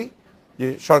আশা করি যে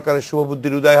সরকারের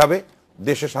শুভবুদ্ধির উদয় হবে,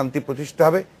 দেশে শান্তি প্রতিষ্ঠা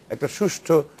হবে, একটা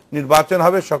সুষ্ঠু নির্বাচন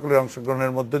হবে সকলের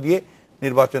অংশগ্রহণের মধ্য দিয়ে,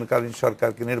 নির্বাচনকালীন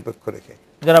সরকারকে নিরপেক্ষ রেখে।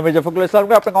 জনাব মির্জা ফখরুল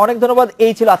ইসলামকে আপনাকে অনেক ধন্যবাদ।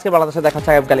 এই ছিল আজকে বাংলাদেশে দেখা,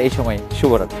 আগামীকাল এই সময়।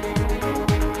 শুভরাত্রি।